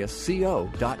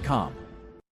avariasco.com.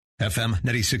 FM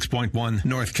 96.1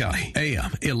 North County, AM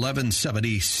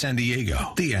 1170 San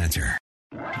Diego. The Answer.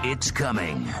 It's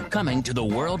coming to the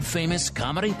world-famous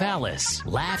Comedy Palace.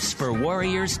 Laughs for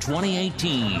Warriors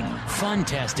 2018.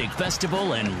 Funtastic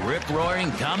festival and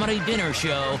rip-roaring comedy dinner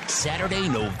show Saturday,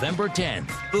 November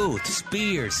 10th. Booths,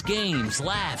 beers, games,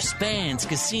 laughs, bands,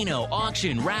 casino,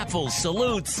 auction, raffles,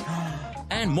 salutes,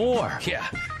 and more. Yeah,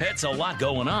 it's a lot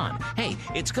going on. Hey,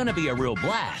 it's going to be a real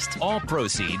blast. All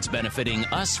proceeds benefiting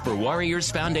Us for Warriors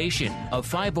Foundation, a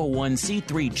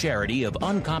 501c3 charity of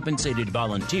uncompensated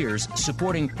volunteers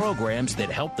supporting programs that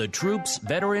help the troops,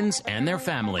 veterans, and their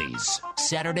families.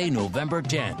 Saturday, November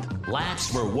 10th.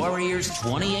 Laughs for Warriors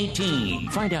 2018.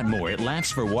 Find out more at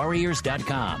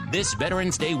laughsforwarriors.com. This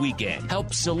Veterans Day weekend,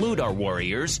 help salute our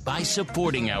warriors by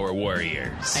supporting our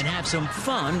warriors. And have some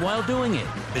fun while doing it.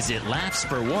 Visit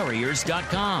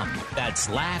laughsforwarriors.com. That's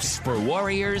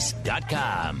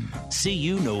laughsforwarriors.com. See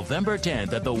you November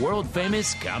 10th at the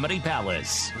world-famous Comedy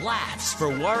Palace. Laughs for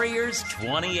Warriors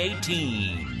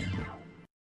 2018.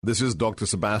 This is Dr.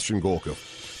 Sebastian Gorka.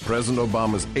 President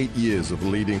Obama's 8 years of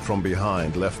leading from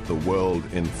behind left the world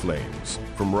in flames.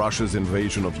 From Russia's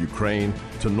invasion of Ukraine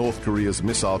to North Korea's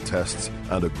missile tests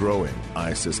and a growing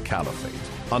ISIS caliphate.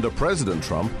 Under President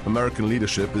Trump, American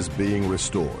leadership is being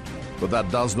restored. But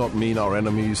that does not mean our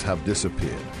enemies have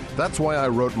disappeared. That's why I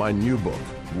wrote my new book,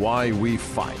 Why We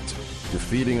Fight,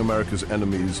 Defeating America's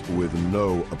Enemies with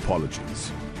No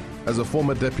Apologies. As a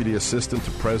former deputy assistant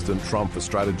to President Trump for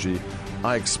strategy,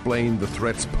 I explained the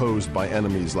threats posed by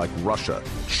enemies like Russia,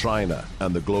 China,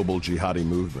 and the global jihadi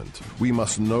movement. We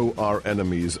must know our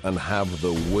enemies and have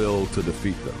the will to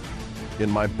defeat them. In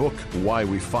my book, Why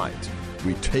We Fight,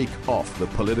 we take off the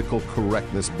political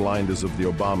correctness blinders of the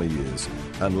Obama years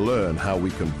and learn how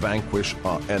we can vanquish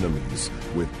our enemies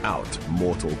without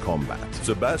mortal combat.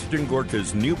 Sebastian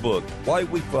Gorka's new book, Why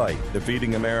We Fight,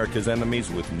 Defeating America's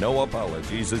Enemies with No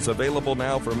Apologies, is available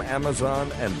now from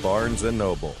Amazon and Barnes &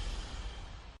 Noble.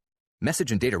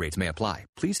 Message and data rates may apply.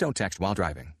 Please don't text while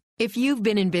driving. If you've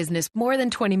been in business more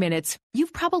than 20 minutes,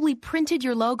 you've probably printed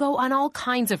your logo on all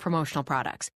kinds of promotional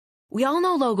products. We all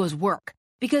know logos work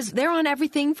because they're on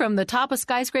everything from the top of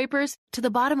skyscrapers to the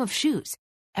bottom of shoes.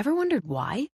 Ever wondered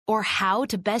why or how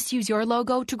to best use your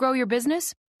logo to grow your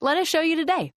business? Let us show you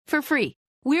today for free.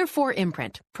 We're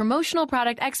 4imprint, promotional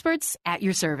product experts at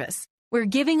your service. We're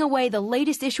giving away the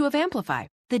latest issue of Amplify,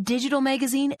 the digital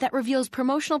magazine that reveals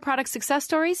promotional product success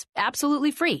stories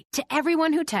absolutely free to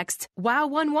everyone who texts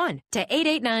WOW11 to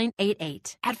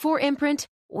 88988. At 4imprint,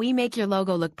 we make your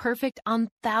logo look perfect on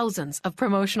thousands of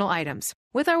promotional items.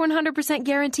 With our 100%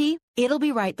 guarantee, it'll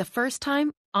be right the first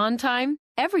time, on time,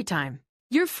 every time.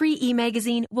 Your free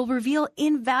e-magazine will reveal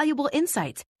invaluable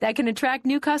insights that can attract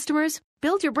new customers,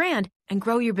 build your brand, and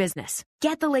grow your business.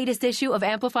 Get the latest issue of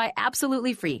Amplify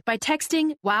absolutely free by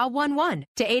texting WOW11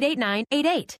 to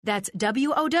 88988. That's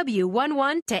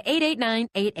WOW11 to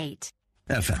 88988.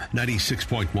 FM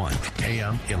 96.1,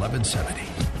 AM 1170.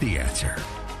 The Answer.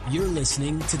 You're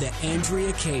listening to The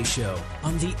Andrea Kaye Show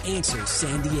on The Answer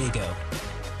San Diego.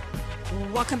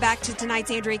 Welcome back to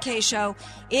tonight's Andrea Kaye Show.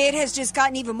 It has just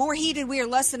gotten even more heated. We are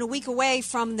less than a week away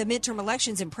from the midterm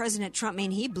elections, and President Trump,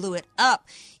 he blew it up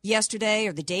yesterday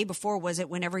or the day before, was it,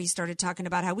 whenever he started talking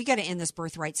about how we got to end this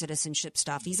birthright citizenship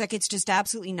stuff. He's like, it's just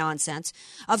absolutely nonsense.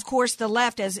 Of course, the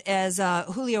left, as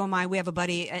Julio and we have a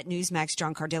buddy at Newsmax,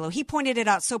 John Cardillo, he pointed it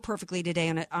out so perfectly today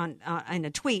in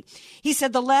a tweet. He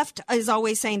said the left is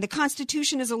always saying the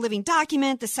Constitution is a living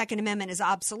document, the Second Amendment is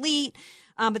obsolete.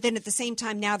 But then at the same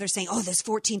time, now they're saying, oh, this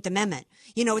 14th Amendment,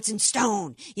 it's in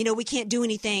stone. We can't do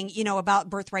anything,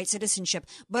 about birthright citizenship.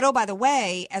 But, oh, by the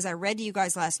way, as I read to you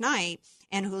guys last night,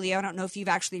 and Julio, I don't know if you've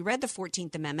actually read the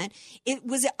 14th Amendment, it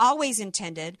was always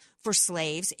intended for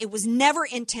slaves. It was never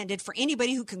intended for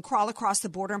anybody who can crawl across the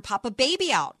border and pop a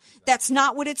baby out. That's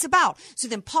not what it's about. So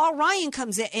then Paul Ryan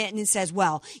comes in and says,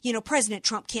 well, President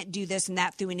Trump can't do this and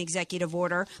that through an executive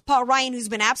order. Paul Ryan, who's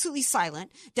been absolutely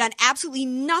silent, done absolutely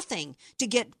nothing to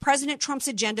get President Trump's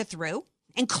agenda through,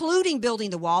 including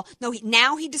building the wall. No,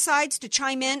 now he decides to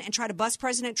chime in and try to bust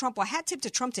President Trump. Well, hat tip to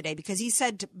Trump today, because he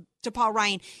said to Paul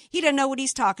Ryan, he doesn't know what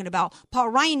he's talking about. Paul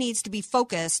Ryan needs to be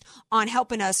focused on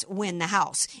helping us win the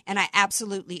House. And I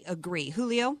absolutely agree.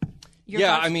 Julio?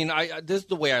 This is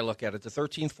the way I look at it. The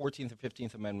 13th, 14th, and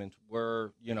 15th Amendment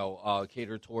were,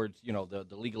 catered towards, the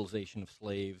legalization of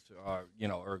slaves,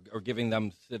 or giving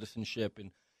them citizenship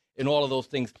and all of those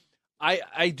things.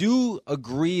 I do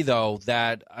agree, though,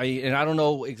 that I don't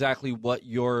know exactly what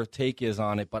your take is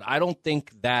on it, but I don't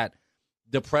think that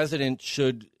the president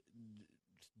should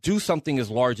do something as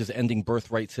large as ending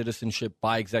birthright citizenship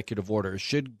by executive order. It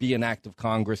should be an act of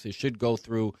Congress. It should go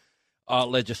through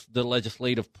the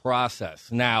legislative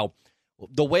process. Now,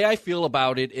 the way I feel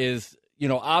about it is,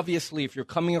 obviously, if you're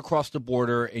coming across the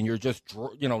border and you're just,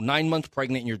 9 months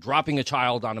pregnant and you're dropping a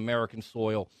child on American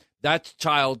soil, that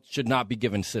child should not be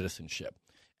given citizenship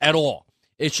at all.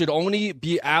 It should only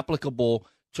be applicable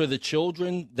to the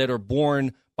children that are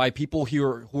born by people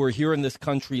here who are here in this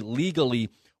country legally,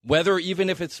 whether even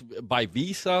if it's by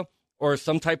visa or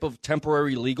some type of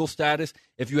temporary legal status.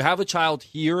 If you have a child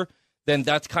here, then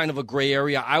that's kind of a gray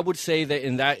area. I would say that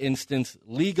in that instance,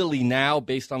 legally now,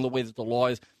 based on the way that the law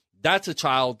is, that's a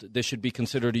child that should be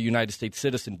considered a United States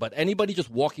citizen. But anybody just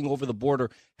walking over the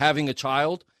border having a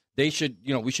child, they should,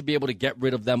 we should be able to get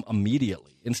rid of them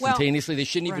immediately, instantaneously. They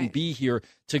shouldn't even be here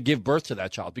to give birth to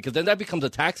that child, because then that becomes a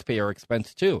taxpayer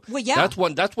expense too. Well, yeah. That's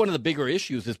one of the bigger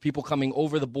issues is people coming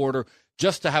over the border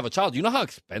just to have a child. You know how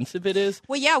expensive it is?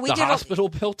 Well, yeah, the hospital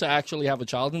bill to actually have a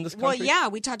child in this country? Well, yeah,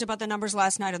 we talked about the numbers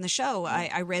last night on the show.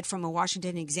 I read from a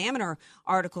Washington Examiner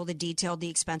article that detailed the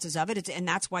expenses of it, and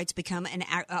that's why it's become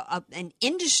an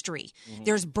industry. Mm-hmm.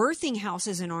 There's birthing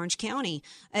houses in Orange County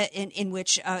in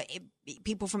which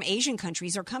people from Asian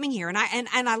countries are coming here, and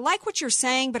I like what you're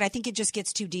saying, but I think it just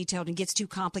gets too detailed and gets too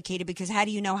complicated, because how do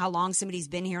you know how long somebody's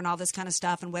been here and all this kind of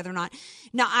stuff, and whether or not?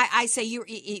 No, I say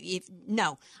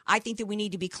no. I think that we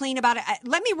need to be clean about it.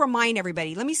 Let me remind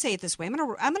everybody. Let me say it this way. I'm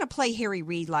gonna play Harry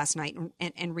Reid last night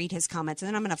and read his comments, and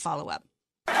then I'm gonna follow up.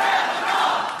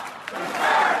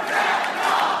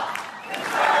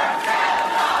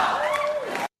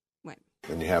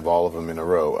 And you have all of them in a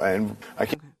row, and I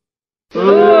can't.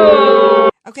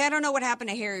 Okay, I don't know what happened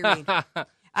to Harry Reid.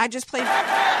 I just played.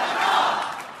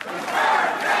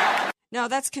 No,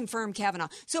 that's confirmed Kavanaugh.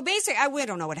 So basically, we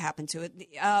don't know what happened to it.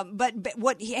 But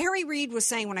what Harry Reid was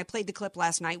saying when I played the clip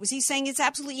last night was he's saying it's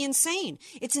absolutely insane.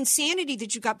 It's insanity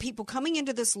that you've got people coming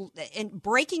into this and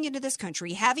breaking into this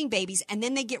country, having babies, and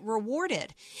then they get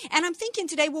rewarded. And I'm thinking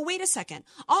today, well, wait a second.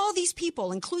 All these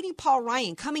people, including Paul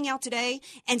Ryan, coming out today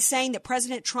and saying that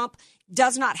President Trump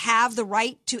does not have the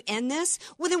right to end this,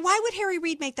 well, then why would Harry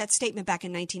Reid make that statement back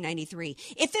in 1993?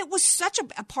 If it was such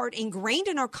a part ingrained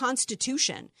in our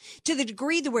Constitution to the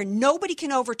degree that where nobody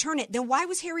can overturn it, then why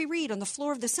was Harry Reid on the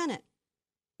floor of the Senate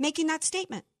making that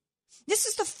statement? This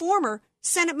is the former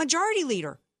Senate Majority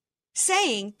Leader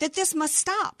saying that this must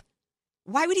stop.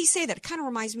 Why would he say that? It kind of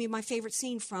reminds me of my favorite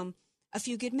scene from A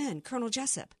Few Good Men, Colonel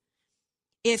Jessup.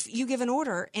 If you give an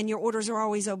order and your orders are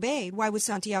always obeyed, why would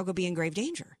Santiago be in grave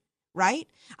danger? Right?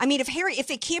 I mean, if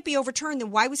it can't be overturned,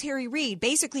 then why was Harry Reid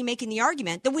basically making the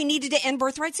argument that we needed to end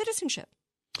birthright citizenship?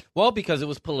 Well, because it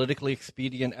was politically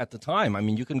expedient at the time. I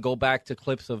mean, you can go back to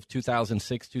clips of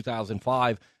 2006,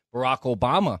 2005, Barack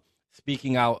Obama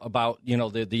speaking out about,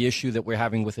 the issue that we're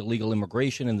having with illegal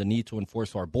immigration and the need to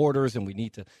enforce our borders, and we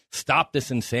need to stop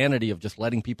this insanity of just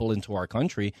letting people into our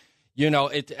country.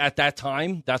 At that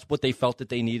time, that's what they felt that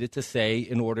they needed to say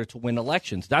in order to win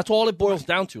elections. That's all it boils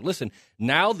down to. Listen,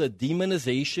 now the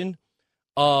demonization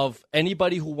of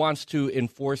anybody who wants to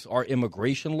enforce our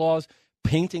immigration laws,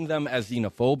 painting them as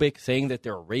xenophobic, saying that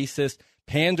they're racist,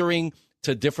 pandering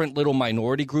to different little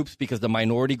minority groups because the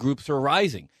minority groups are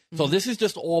rising. So this is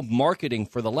just all marketing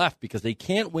for the left because they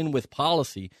can't win with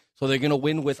policy. So they're going to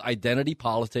win with identity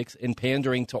politics and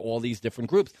pandering to all these different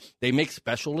groups. They make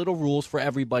special little rules for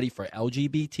everybody, for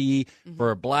LGBT,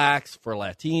 for blacks, for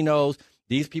Latinos.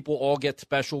 These people all get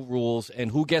special rules.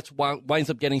 And who winds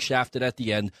up getting shafted at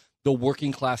the end? The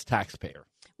working class taxpayer.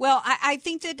 Well, I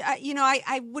think that,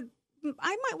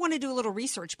 I might want to do a little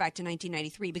research back to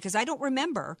 1993 because I don't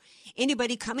remember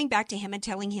anybody coming back to him and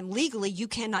telling him legally you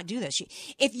cannot do this.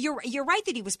 If you're right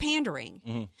that he was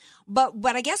pandering,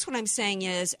 but I guess what I'm saying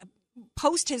is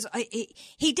post his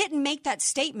he didn't make that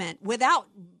statement without.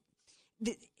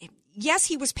 Yes,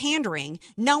 he was pandering,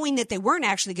 knowing that they weren't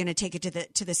actually going to take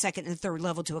it to the second and third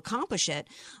level to accomplish it.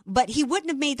 But he wouldn't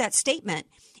have made that statement.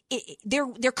 There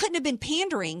couldn't have been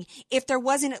pandering if there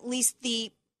wasn't at least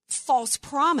the false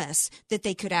promise that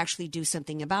they could actually do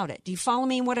something about it. Do you follow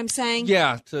me in what I'm saying?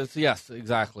 Yeah, yes,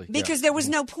 exactly. Because there was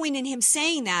no point in him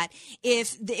saying that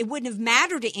if it wouldn't have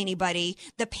mattered to anybody,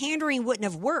 the pandering wouldn't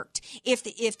have worked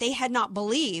if they had not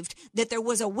believed that there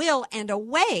was a will and a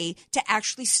way to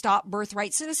actually stop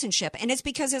birthright citizenship. And it's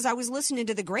because as I was listening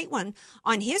to the great one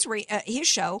on his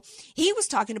show, he was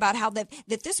talking about how that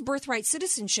this birthright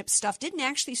citizenship stuff didn't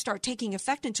actually start taking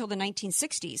effect until the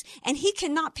 1960s. And he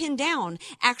cannot pin down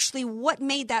actually actually what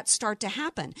made that start to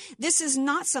happen. This is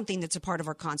not something that's a part of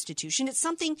our Constitution. It's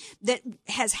something that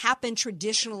has happened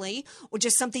traditionally, or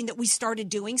just something that we started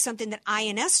doing, something that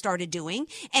INS started doing.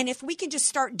 And if we can just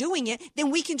start doing it,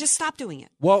 then we can just stop doing it.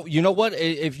 Well, you know what?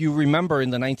 If you remember in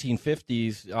the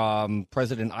 1950s,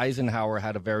 President Eisenhower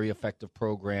had a very effective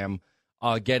program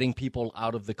getting people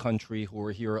out of the country who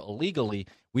were here illegally.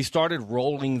 We started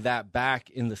rolling that back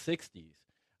in the 60s.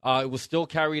 It was still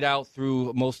carried out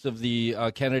through most of the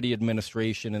Kennedy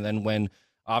administration. And then when,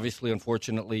 obviously,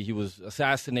 unfortunately, he was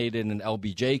assassinated and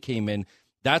LBJ came in,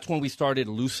 that's when we started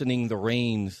loosening the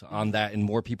reins on that and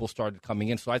more people started coming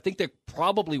in. So I think there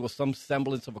probably was some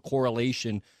semblance of a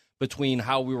correlation between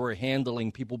how we were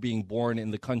handling people being born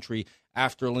in the country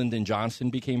after Lyndon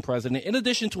Johnson became president, in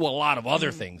addition to a lot of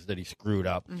other things that he screwed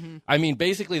up. I mean,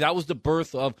 basically, that was the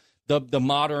birth of the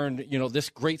modern, this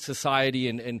great society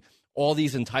and all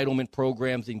these entitlement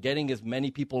programs and getting as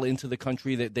many people into the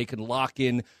country that they can lock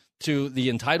in to the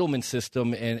entitlement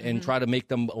system and try to make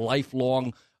them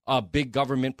lifelong big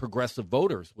government progressive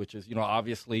voters, which is,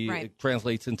 obviously it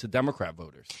translates into Democrat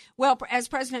voters. Well, as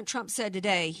President Trump said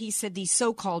today, he said the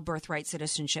so-called birthright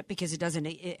citizenship, because it doesn't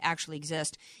actually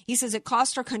exist. He says it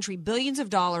costs our country billions of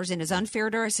dollars and is unfair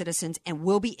to our citizens and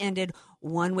will be ended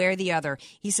one way or the other.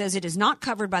 He says it is not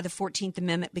covered by the 14th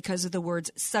Amendment because of the words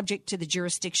subject to the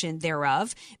jurisdiction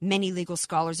thereof. Many legal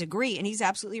scholars agree, and he's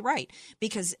absolutely right,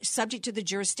 because subject to the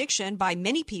jurisdiction by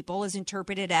many people is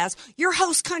interpreted as your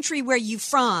host country where you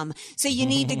from. So you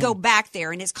need to go back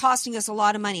there, and it's costing us a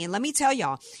lot of money. And let me tell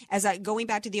y'all, going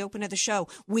back to the open of the show,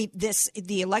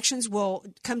 the elections will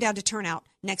come down to turnout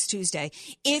next Tuesday.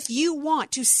 If you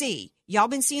want to see, y'all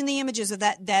been seeing the images of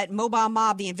that mobile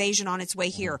mob, the invasion on its way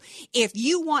here. If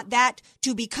you want that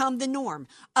to become the norm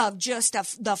of just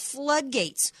the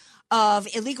floodgates of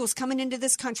illegals coming into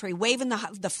this country, waving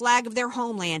the flag of their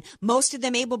homeland, most of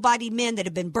them able-bodied men that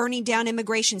have been burning down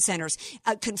immigration centers,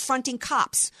 confronting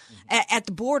cops at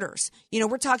the borders.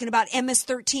 We're talking about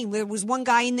MS-13. There was one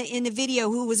guy in the video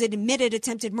who was an admitted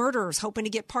attempted murderer, hoping to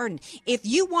get pardoned. If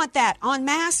you want that en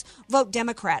masse, vote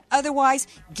Democrat. Otherwise,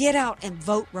 get out and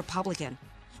vote Republican.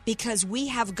 Because we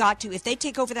have got to, if they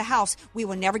take over the House, we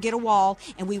will never get a wall,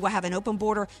 and we will have an open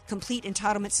border, complete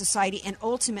entitlement society, and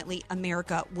ultimately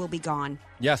America will be gone.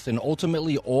 Yes, and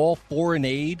ultimately all foreign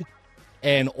aid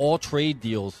and all trade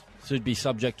deals should be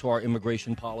subject to our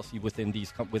immigration policy within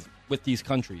these with these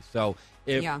countries. So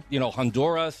if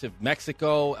Honduras, if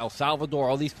Mexico, El Salvador,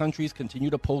 all these countries continue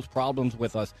to pose problems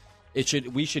with us,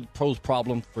 we should pose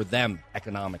problems for them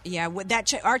economically. Yeah,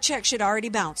 our check should already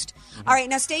bounced. All right,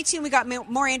 now stay tuned. We got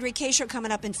more Andrea Kaye Show coming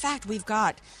up. In fact, we've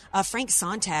got Frank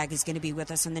Sontag is going to be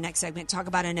with us in the next segment. Talk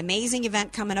about an amazing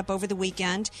event coming up over the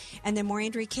weekend, and then more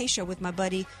Andrea Kaye Show with my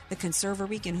buddy, the Conserva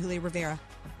Rican Julio Rivera.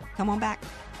 Come on back.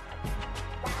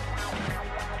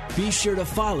 Be sure to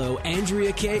follow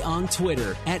Andrea Kaye on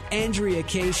Twitter at Andrea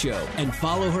Kaye Show, and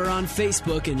follow her on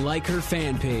Facebook and like her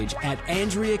fan page at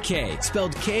Andrea Kaye,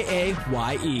 spelled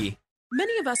Kaye.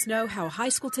 Many of us know how high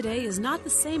school today is not the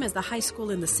same as the high school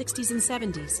in the 60s and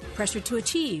 70s. Pressure to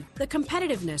achieve, the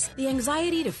competitiveness, the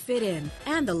anxiety to fit in,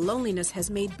 and the loneliness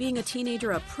has made being a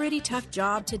teenager a pretty tough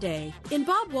job today. In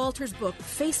Bob Walter's book,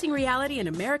 Facing Reality in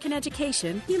American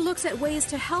Education, he looks at ways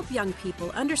to help young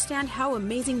people understand how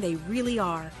amazing they really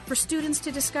are, for students to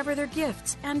discover their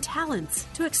gifts and talents,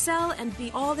 to excel and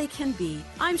be all they can be.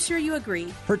 I'm sure you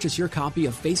agree. Purchase your copy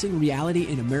of Facing Reality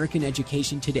in American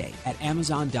Education today at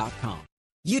Amazon.com.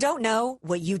 You don't know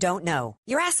what you don't know.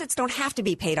 Your assets don't have to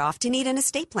be paid off to need an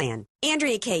estate plan.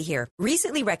 Andrea Kaye here.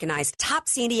 Recently recognized top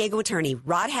San Diego attorney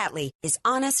Rod Hatley is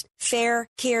honest, fair,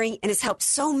 caring, and has helped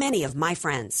so many of my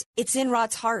friends. It's in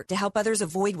Rod's heart to help others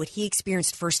avoid what he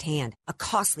experienced firsthand, a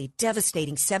costly,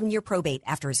 devastating 7-year probate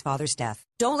after his father's death.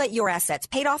 Don't let your assets,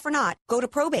 paid off or not, go to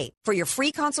probate. For your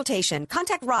free consultation,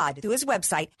 contact Rod through his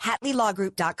website,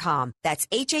 HatleyLawGroup.com. That's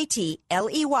HATLEY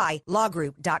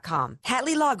lawgroup.com.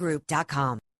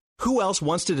 HatleyLawGroup.com. Who else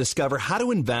wants to discover how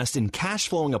to invest in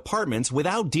cash-flowing apartments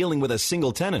without dealing with a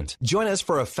single tenant? Join us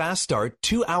for a fast start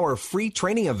 2-hour free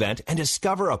training event and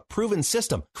discover a proven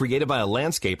system created by a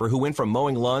landscaper who went from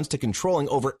mowing lawns to controlling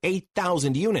over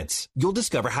 8,000 units. You'll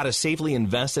discover how to safely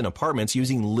invest in apartments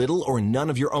using little or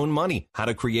none of your own money, how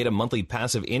to create a monthly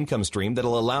passive income stream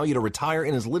that'll allow you to retire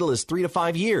in as little as 3 to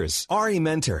 5 years. RE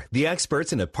Mentor, the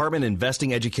experts in apartment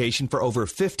investing education for over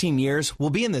 15 years,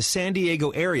 will be in the San Diego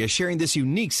area sharing this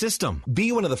unique system system.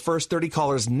 Be one of the first 30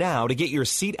 callers now to get your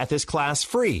seat at this class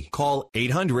free. Call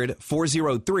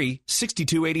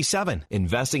 800-403-6287.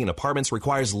 Investing in apartments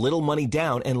requires little money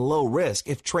down and low risk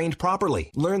if trained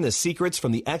properly. Learn the secrets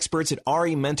from the experts at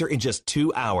RE Mentor in just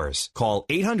 2 hours. Call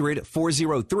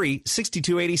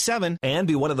 800-403-6287 and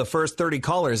be one of the first 30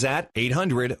 callers at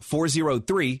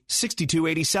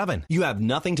 800-403-6287. You have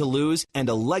nothing to lose and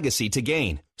a legacy to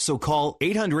gain. So call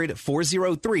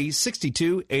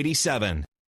 800-403-6287.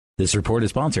 This report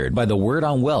is sponsored by the Word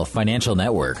on Wealth Financial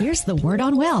Network. Here's the Word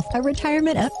on Wealth, a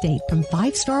retirement update from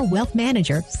 5-star wealth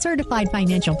manager, certified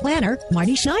financial planner,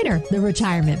 Marty Schneider, the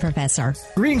retirement professor.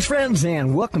 Greetings, friends,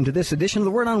 and welcome to this edition of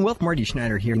the Word on Wealth. Marty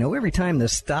Schneider here. Every time the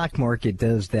stock market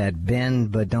does that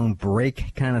bend but don't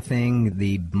break kind of thing,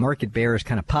 the market bears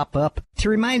kind of pop up to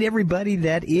remind everybody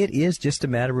that it is just a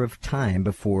matter of time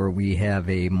before we have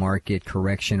a market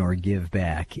correction or give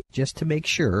back. Just to make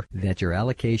sure that your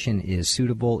allocation is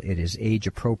suitable, it is age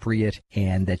appropriate,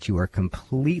 and that you are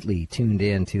completely tuned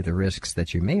in to the risks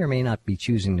that you may or may not be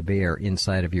choosing to bear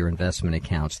inside of your investment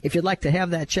accounts. If you'd like to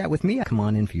have that chat with me, come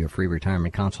on in for your free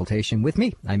retirement consultation with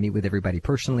me. I meet with everybody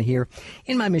personally here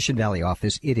in my Mission Valley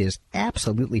office. It is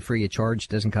absolutely free of charge.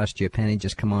 Doesn't cost you a penny.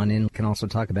 Just come on in. Can also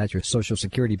talk about your Social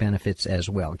Security benefits as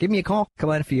well. Give me a call. Come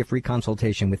on for your free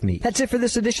consultation with me. That's it for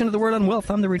this edition of the Word on Wealth.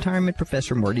 I'm the retirement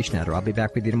professor, Marty Schneider. I'll be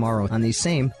back with you tomorrow on these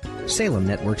same Salem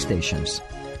Network stations.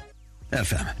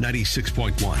 FM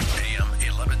 96.1, AM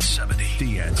 1170.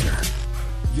 The Answer.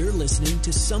 You're listening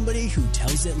to somebody who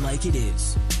tells it like it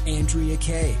is. Andrea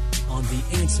Kaye on The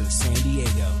Answer San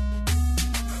Diego.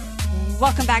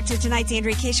 Welcome back to tonight's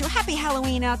Andrea Kaye Show. Happy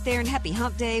Halloween out there and happy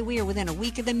hump day. We are within a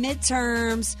week of the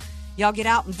midterms. Y'all get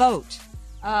out and vote.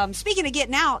 Speaking of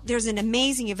getting out, there's an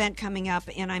amazing event coming up,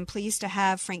 and I'm pleased to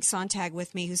have Frank Sontag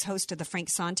with me, who's host of the Frank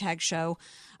Sontag Show,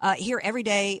 here every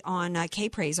day on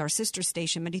K-Praise, our sister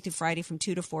station, Monday through Friday from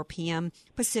 2 to 4 p.m.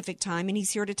 Pacific time, and he's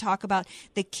here to talk about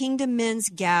the Kingdom Men's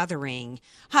Gathering.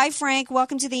 Hi, Frank.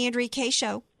 Welcome to the Andrea Kaye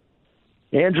Show.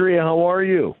 Andrea, how are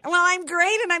you? Well, I'm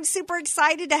great, and I'm super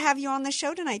excited to have you on the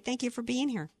show tonight. Thank you for being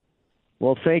here.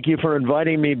 Well, thank you for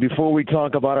inviting me. Before we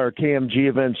talk about our KMG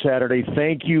event Saturday,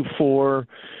 thank you for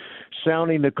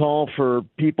sounding the call for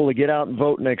people to get out and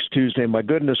vote next Tuesday. My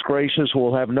goodness gracious,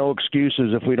 we'll have no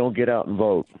excuses if we don't get out and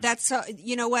vote. That's,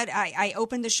 you know what, I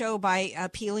opened the show by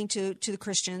appealing to the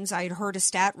Christians. I had heard a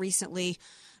stat recently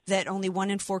that only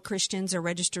 1 in 4 Christians are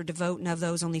registered to vote, and of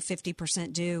those, only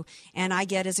 50% do. And I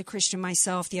get, as a Christian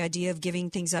myself, the idea of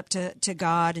giving things up to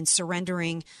God and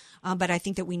surrendering, but I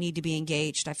think that we need to be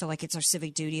engaged. I feel like it's our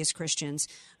civic duty as Christians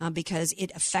because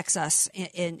it affects us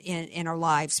in our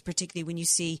lives, particularly when you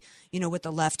see, what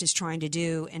the left is trying to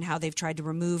do and how they've tried to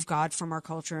remove God from our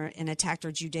culture and attacked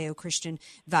our Judeo-Christian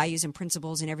values and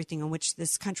principles and everything on which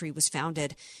this country was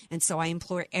founded. And so I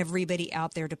implore everybody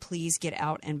out there to please get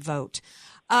out and vote.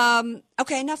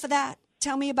 Okay, enough of that.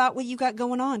 Tell me about what you got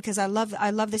going on, because I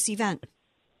love this event.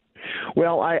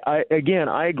 Well, I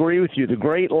agree with you. The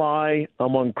great lie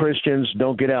among Christians,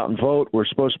 don't get out and vote. We're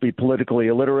supposed to be politically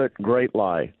illiterate. Great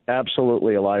lie.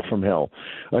 Absolutely a lie from hell.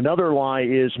 Another lie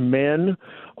is men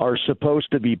are supposed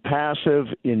to be passive,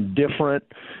 indifferent,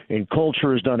 and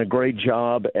culture has done a great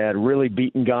job at really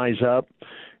beating guys up.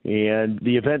 And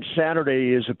the event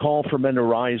Saturday is a call for men to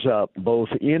rise up, both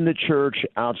in the church,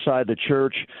 outside the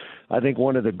church. I think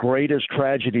one of the greatest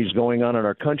tragedies going on in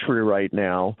our country right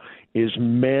now is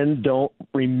men don't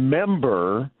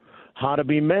remember how to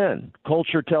be men.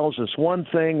 Culture tells us one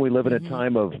thing. We live in a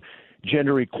time of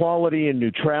gender equality and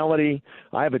neutrality.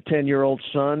 I have a 10-year-old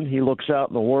son. He looks out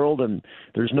in the world, and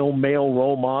there's no male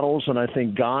role models. And I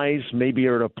think guys maybe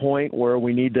are at a point where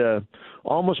we need to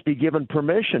almost be given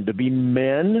permission to be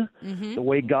men the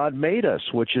way God made us,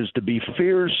 which is to be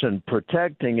fierce and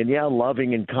protecting and,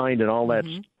 loving and kind and all that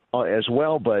as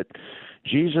well. But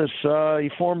Jesus,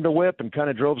 he formed a whip and kind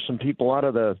of drove some people out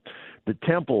of the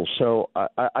temple. So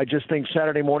I just think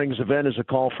Saturday morning's event is a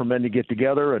call for men to get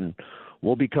together, and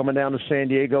we'll be coming down to San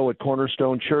Diego at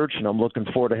Cornerstone Church, and I'm looking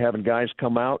forward to having guys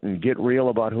come out and get real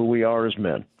about who we are as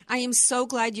men. I am so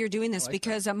glad you're doing this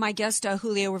because my guest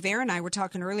Julio Rivera and I were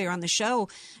talking earlier on the show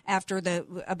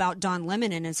about Don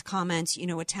Lemon and his comments,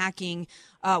 attacking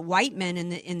white men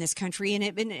in this country,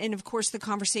 and of course the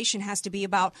conversation has to be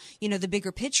about the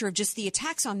bigger picture of just the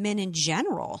attacks on men in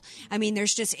general. I mean,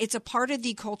 it's a part of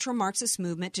the cultural Marxist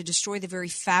movement to destroy the very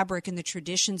fabric and the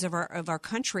traditions of our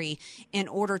country in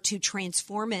order to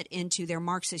transform it into their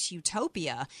Marxist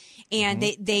utopia, and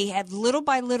they have little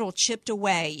by little chipped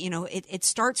away. It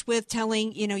starts starts with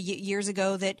telling, years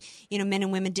ago that, men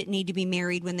and women didn't need to be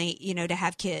married when they, to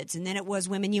have kids. And then it was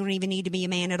women, you don't even need to be a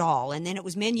man at all. And then it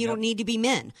was men, you don't need to be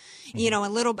men, a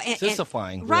little bit.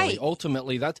 Sissifying, really. Right.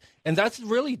 Ultimately, that's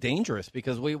really dangerous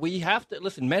because we have to,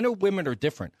 listen, men or women are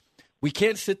different. We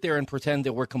can't sit there and pretend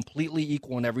that we're completely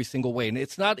equal in every single way. And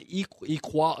it's not an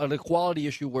equality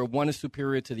issue where one is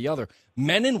superior to the other.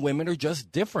 Men and women are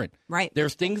just different. Right.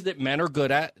 There's things that men are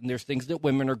good at, and there's things that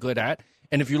women are good at.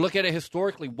 And if you look at it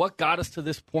historically, what got us to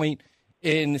this point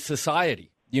in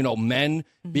society? Men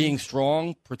being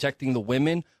strong, protecting the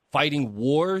women, fighting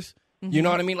wars. You know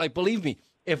what I mean? Like, believe me,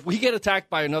 if we get attacked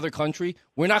by another country,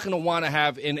 we're not going to want to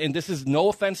have, and this is no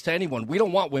offense to anyone, we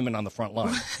don't want women on the front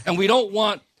line. And we don't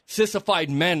want sissified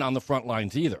men on the front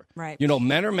lines either. Right.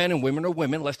 Men are men and women are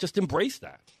women. Let's just embrace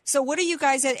that. So what are you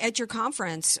guys at your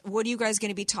conference? What are you guys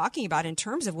going to be talking about in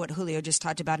terms of what Julio just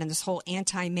talked about in this whole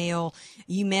anti-male,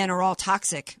 you men are all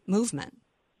toxic movement?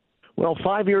 Well,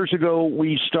 5 years ago,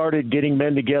 we started getting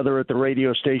men together at the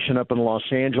radio station up in Los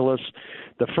Angeles.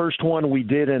 The first one we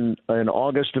did in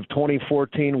August of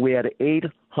 2014, we had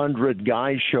 800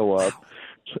 guys show up. Wow.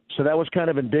 So that was kind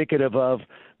of indicative of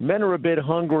men are a bit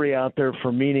hungry out there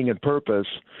for meaning and purpose.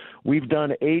 We've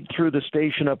done 8 through the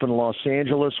station up in Los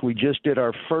Angeles. We just did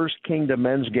our first Kingdom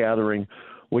Men's Gathering,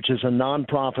 which is a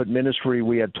nonprofit ministry.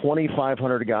 We had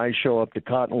 2,500 guys show up to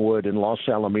Cottonwood in Los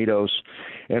Alamitos.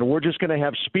 And we're just going to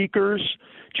have speakers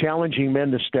challenging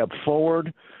men to step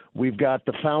forward. We've got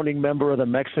the founding member of the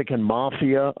Mexican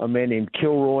Mafia, a man named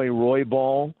Kilroy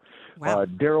Roybal. Wow.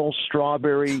 Darryl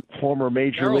Strawberry, former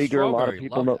major leaguer. A lot of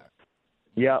people know.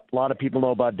 Yeah, a lot of people know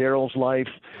about Darryl's life.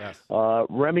 Yes.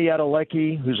 Remy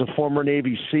Adelecki, who's a former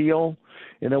Navy SEAL.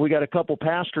 And then we got a couple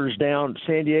pastors down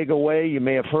San Diego way. You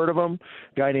may have heard of them.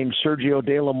 A guy named Sergio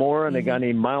De La Mora and a guy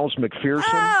named Miles McPherson.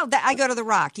 Oh, I go to the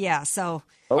Rock, yeah. So.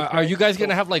 Okay. Are you guys going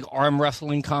to have like arm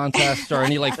wrestling contests or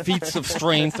any like feats of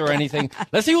strength or anything?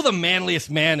 Let's see who the manliest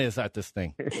man is at this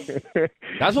thing.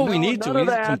 That's what we need to. We need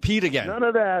to compete again. None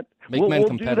of that. Make men we'll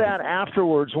competitive. Do that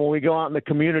afterwards when we go out in the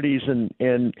communities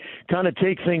and kind of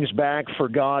take things back for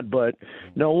God. But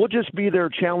no, we'll just be there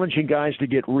challenging guys to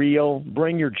get real.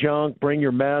 Bring your junk. Bring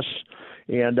your mess.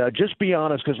 And just be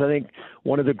honest, because I think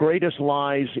one of the greatest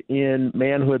lies in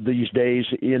manhood these days,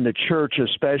 in the church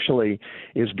especially,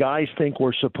 is guys think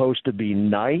we're supposed to be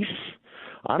nice.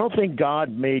 I don't think God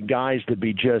made guys to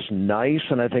be just nice,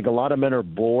 and I think a lot of men are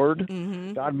bored.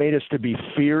 Mm-hmm. God made us to be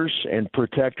fierce and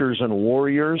protectors and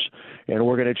warriors, and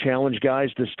we're going to challenge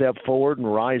guys to step forward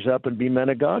and rise up and be men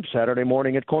of God Saturday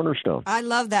morning at Cornerstone. I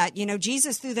love that.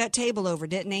 Jesus threw that table over,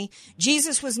 didn't he?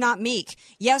 Jesus was not meek.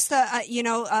 Yes,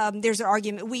 there's an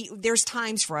argument. There's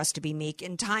times for us to be meek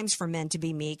and times for men to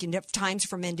be meek and times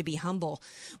for men to be humble.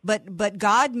 But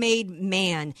God made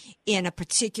man in a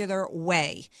particular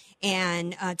way.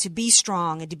 And to be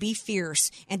strong and to be fierce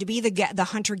and to be the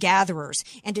hunter-gatherers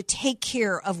and to take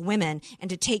care of women and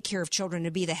to take care of children,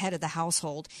 to be the head of the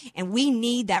household. And we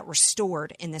need that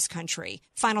restored in this country.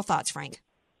 Final thoughts, Frank.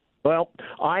 Well,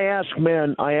 I ask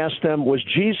them, was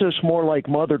Jesus more like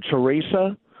Mother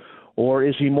Teresa or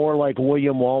is he more like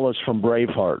William Wallace from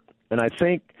Braveheart? And I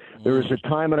think there is a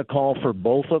time and a call for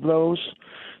both of those.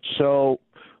 So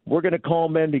we're going to call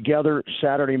men together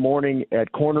Saturday morning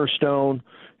at Cornerstone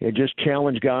and just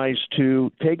challenge guys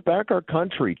to take back our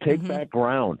country, take back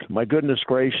ground. My goodness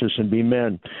gracious, and be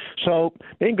men. So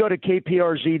they can go to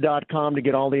kprz.com to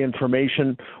get all the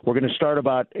information. We're going to start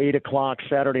about 8 o'clock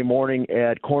Saturday morning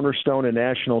at Cornerstone in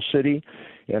National City.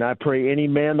 And I pray any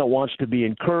man that wants to be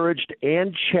encouraged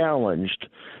and challenged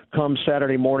come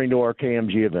Saturday morning to our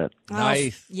KMG event.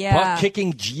 Nice. Yeah.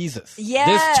 Butt-kicking Jesus.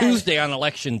 Yes. This Tuesday on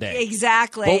Election Day.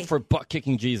 Exactly. Vote for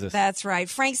butt-kicking Jesus. That's right.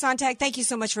 Frank Sontag, thank you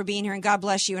so much for being here, and God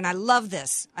bless you. And I love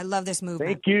this. I love this movement.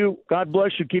 Thank you. God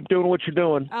bless you. Keep doing what you're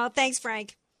doing. Oh, thanks,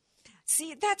 Frank.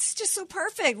 See, that's just so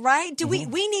perfect, right? We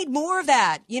need more of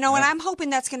that, and I'm hoping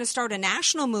that's going to start a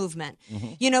national movement,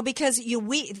 because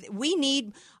we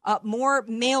need more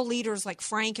male leaders like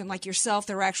Frank and like yourself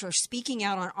that are actually speaking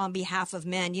out on behalf of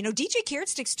men. DJ Carrot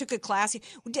Sticks took a class.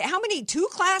 How many? 2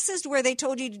 classes where they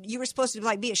told you were supposed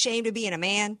to be ashamed of being a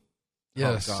man?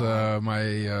 Yes,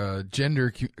 my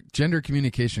gender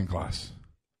communication class.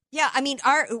 Yeah, I mean,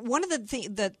 one of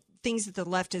the things that the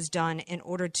left has done in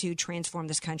order to transform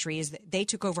this country is that they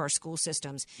took over our school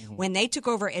systems. Mm-hmm. When they took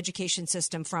over education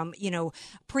system from,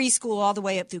 preschool all the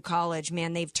way up through college,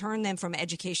 man, they've turned them from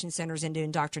education centers into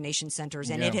indoctrination centers.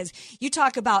 And it has, you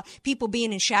talk about people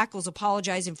being in shackles,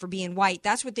 apologizing for being white.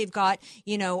 That's what they've got,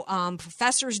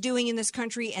 professors doing in this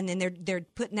country. And then they're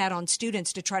putting that on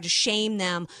students to try to shame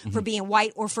them for being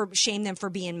white or for shame them for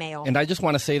being male. And I just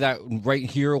want to say that right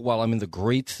here while I'm in the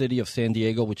great city of San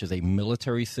Diego, which is a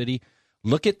military city,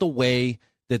 look at the way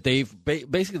that they've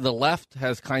basically the left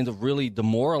has kind of really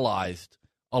demoralized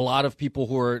a lot of people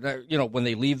who are, when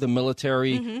they leave the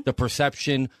military, the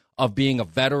perception of being a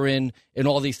veteran and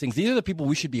all these things. These are the people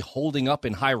we should be holding up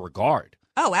in high regard.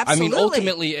 Oh, absolutely. I mean,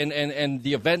 ultimately, and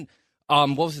the event,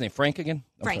 what was his name? Frank again?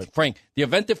 Frank. The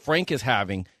event that Frank is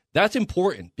having, that's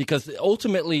important because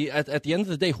ultimately, at the end of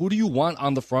the day, who do you want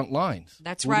on the front lines?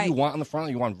 That's right. Who do you want on the front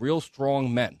line? You want real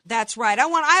strong men. That's right.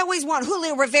 I always want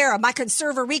Julio Rivera, my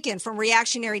conserva Rican from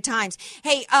Reactionary Times.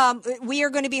 Hey, we are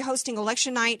going to be hosting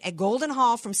election night at Golden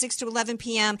Hall from 6 to 11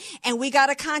 p.m. And we got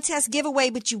a contest giveaway,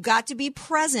 but you got to be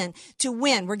present to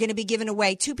win. We're going to be giving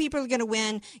away 2 people are going to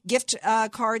win gift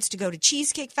cards to go to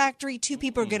Cheesecake Factory. 2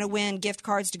 people are going to win gift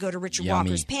cards to go to Richard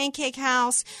Walker's Pancake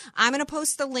House. I'm going to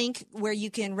post the link where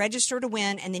you can register to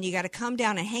win, and then you got to come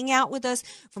down and hang out with us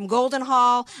from Golden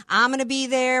Hall. I'm going to be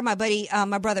there. My buddy,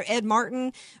 my brother Ed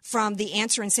Martin from The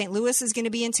Answer in St. Louis is going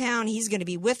to be in town. He's going to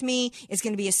be with me. It's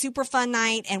going to be a super fun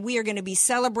night, and we are going to be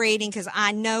celebrating because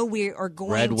I know we are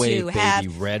going to have a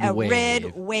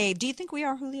red wave. Do you think we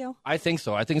are, Julio? I think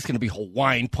so. I think it's going to be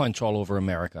Hawaiian Punch all over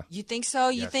America. You think so?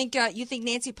 Yes. You think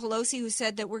Nancy Pelosi, who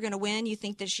said that we're going to win, you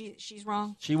think that she's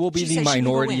wrong? She will be the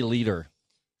minority leader.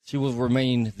 She will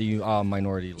remain the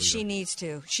minority leader. She needs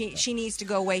to. She needs to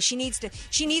go away. She needs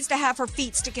to have her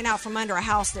feet sticking out from under a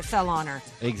house that fell on her.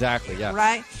 Exactly. Yeah.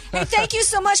 Right. Hey, thank you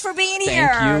so much for being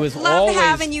here. Thank you. As Love always,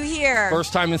 having you here.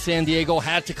 First time in San Diego.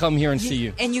 Had to come here and see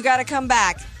you. And you got to come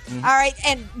back. All right,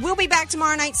 and we'll be back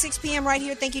tomorrow night, 6 p.m. right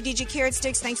here. Thank you, DJ Carrot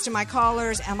Sticks. Thanks to my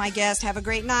callers and my guests. Have a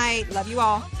great night. Love you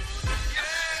all.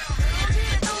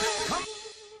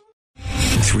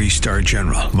 3-star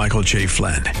General Michael J.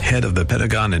 Flynn, head of the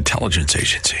Pentagon Intelligence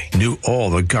Agency, knew all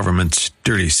the government's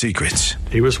dirty secrets.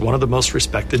 He was one of the most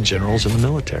respected generals in the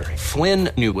military. Flynn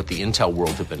knew what the intel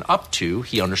world had been up to.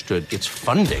 He understood its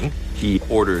funding. He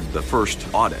ordered the first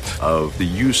audit of the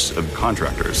use of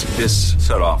contractors. This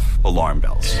set off alarm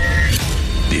bells.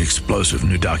 The explosive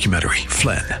new documentary,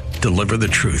 Flynn, Deliver the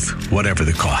Truth, Whatever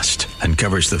the Cost,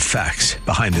 uncovers the facts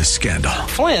behind this scandal.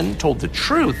 Flynn told the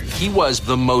truth. He was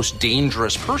the most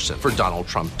dangerous person for Donald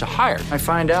Trump to hire. I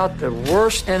find out the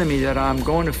worst enemy that I'm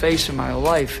going to face in my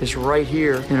life is right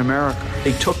here in America.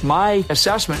 They took my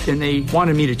assessment and they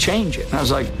wanted me to change it. And I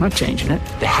was like, I'm not changing it.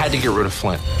 They had to get rid of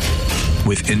Flynn.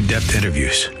 With in-depth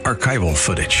interviews, archival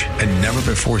footage, and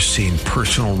never-before-seen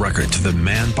personal records of the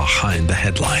man behind the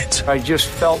headlines. I just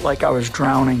felt like I was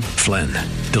drowning. Flynn,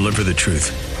 Deliver the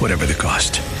Truth, Whatever the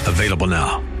Cost. Available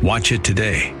now. Watch it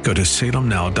today. Go to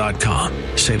salemnow.com.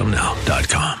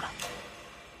 salemnow.com.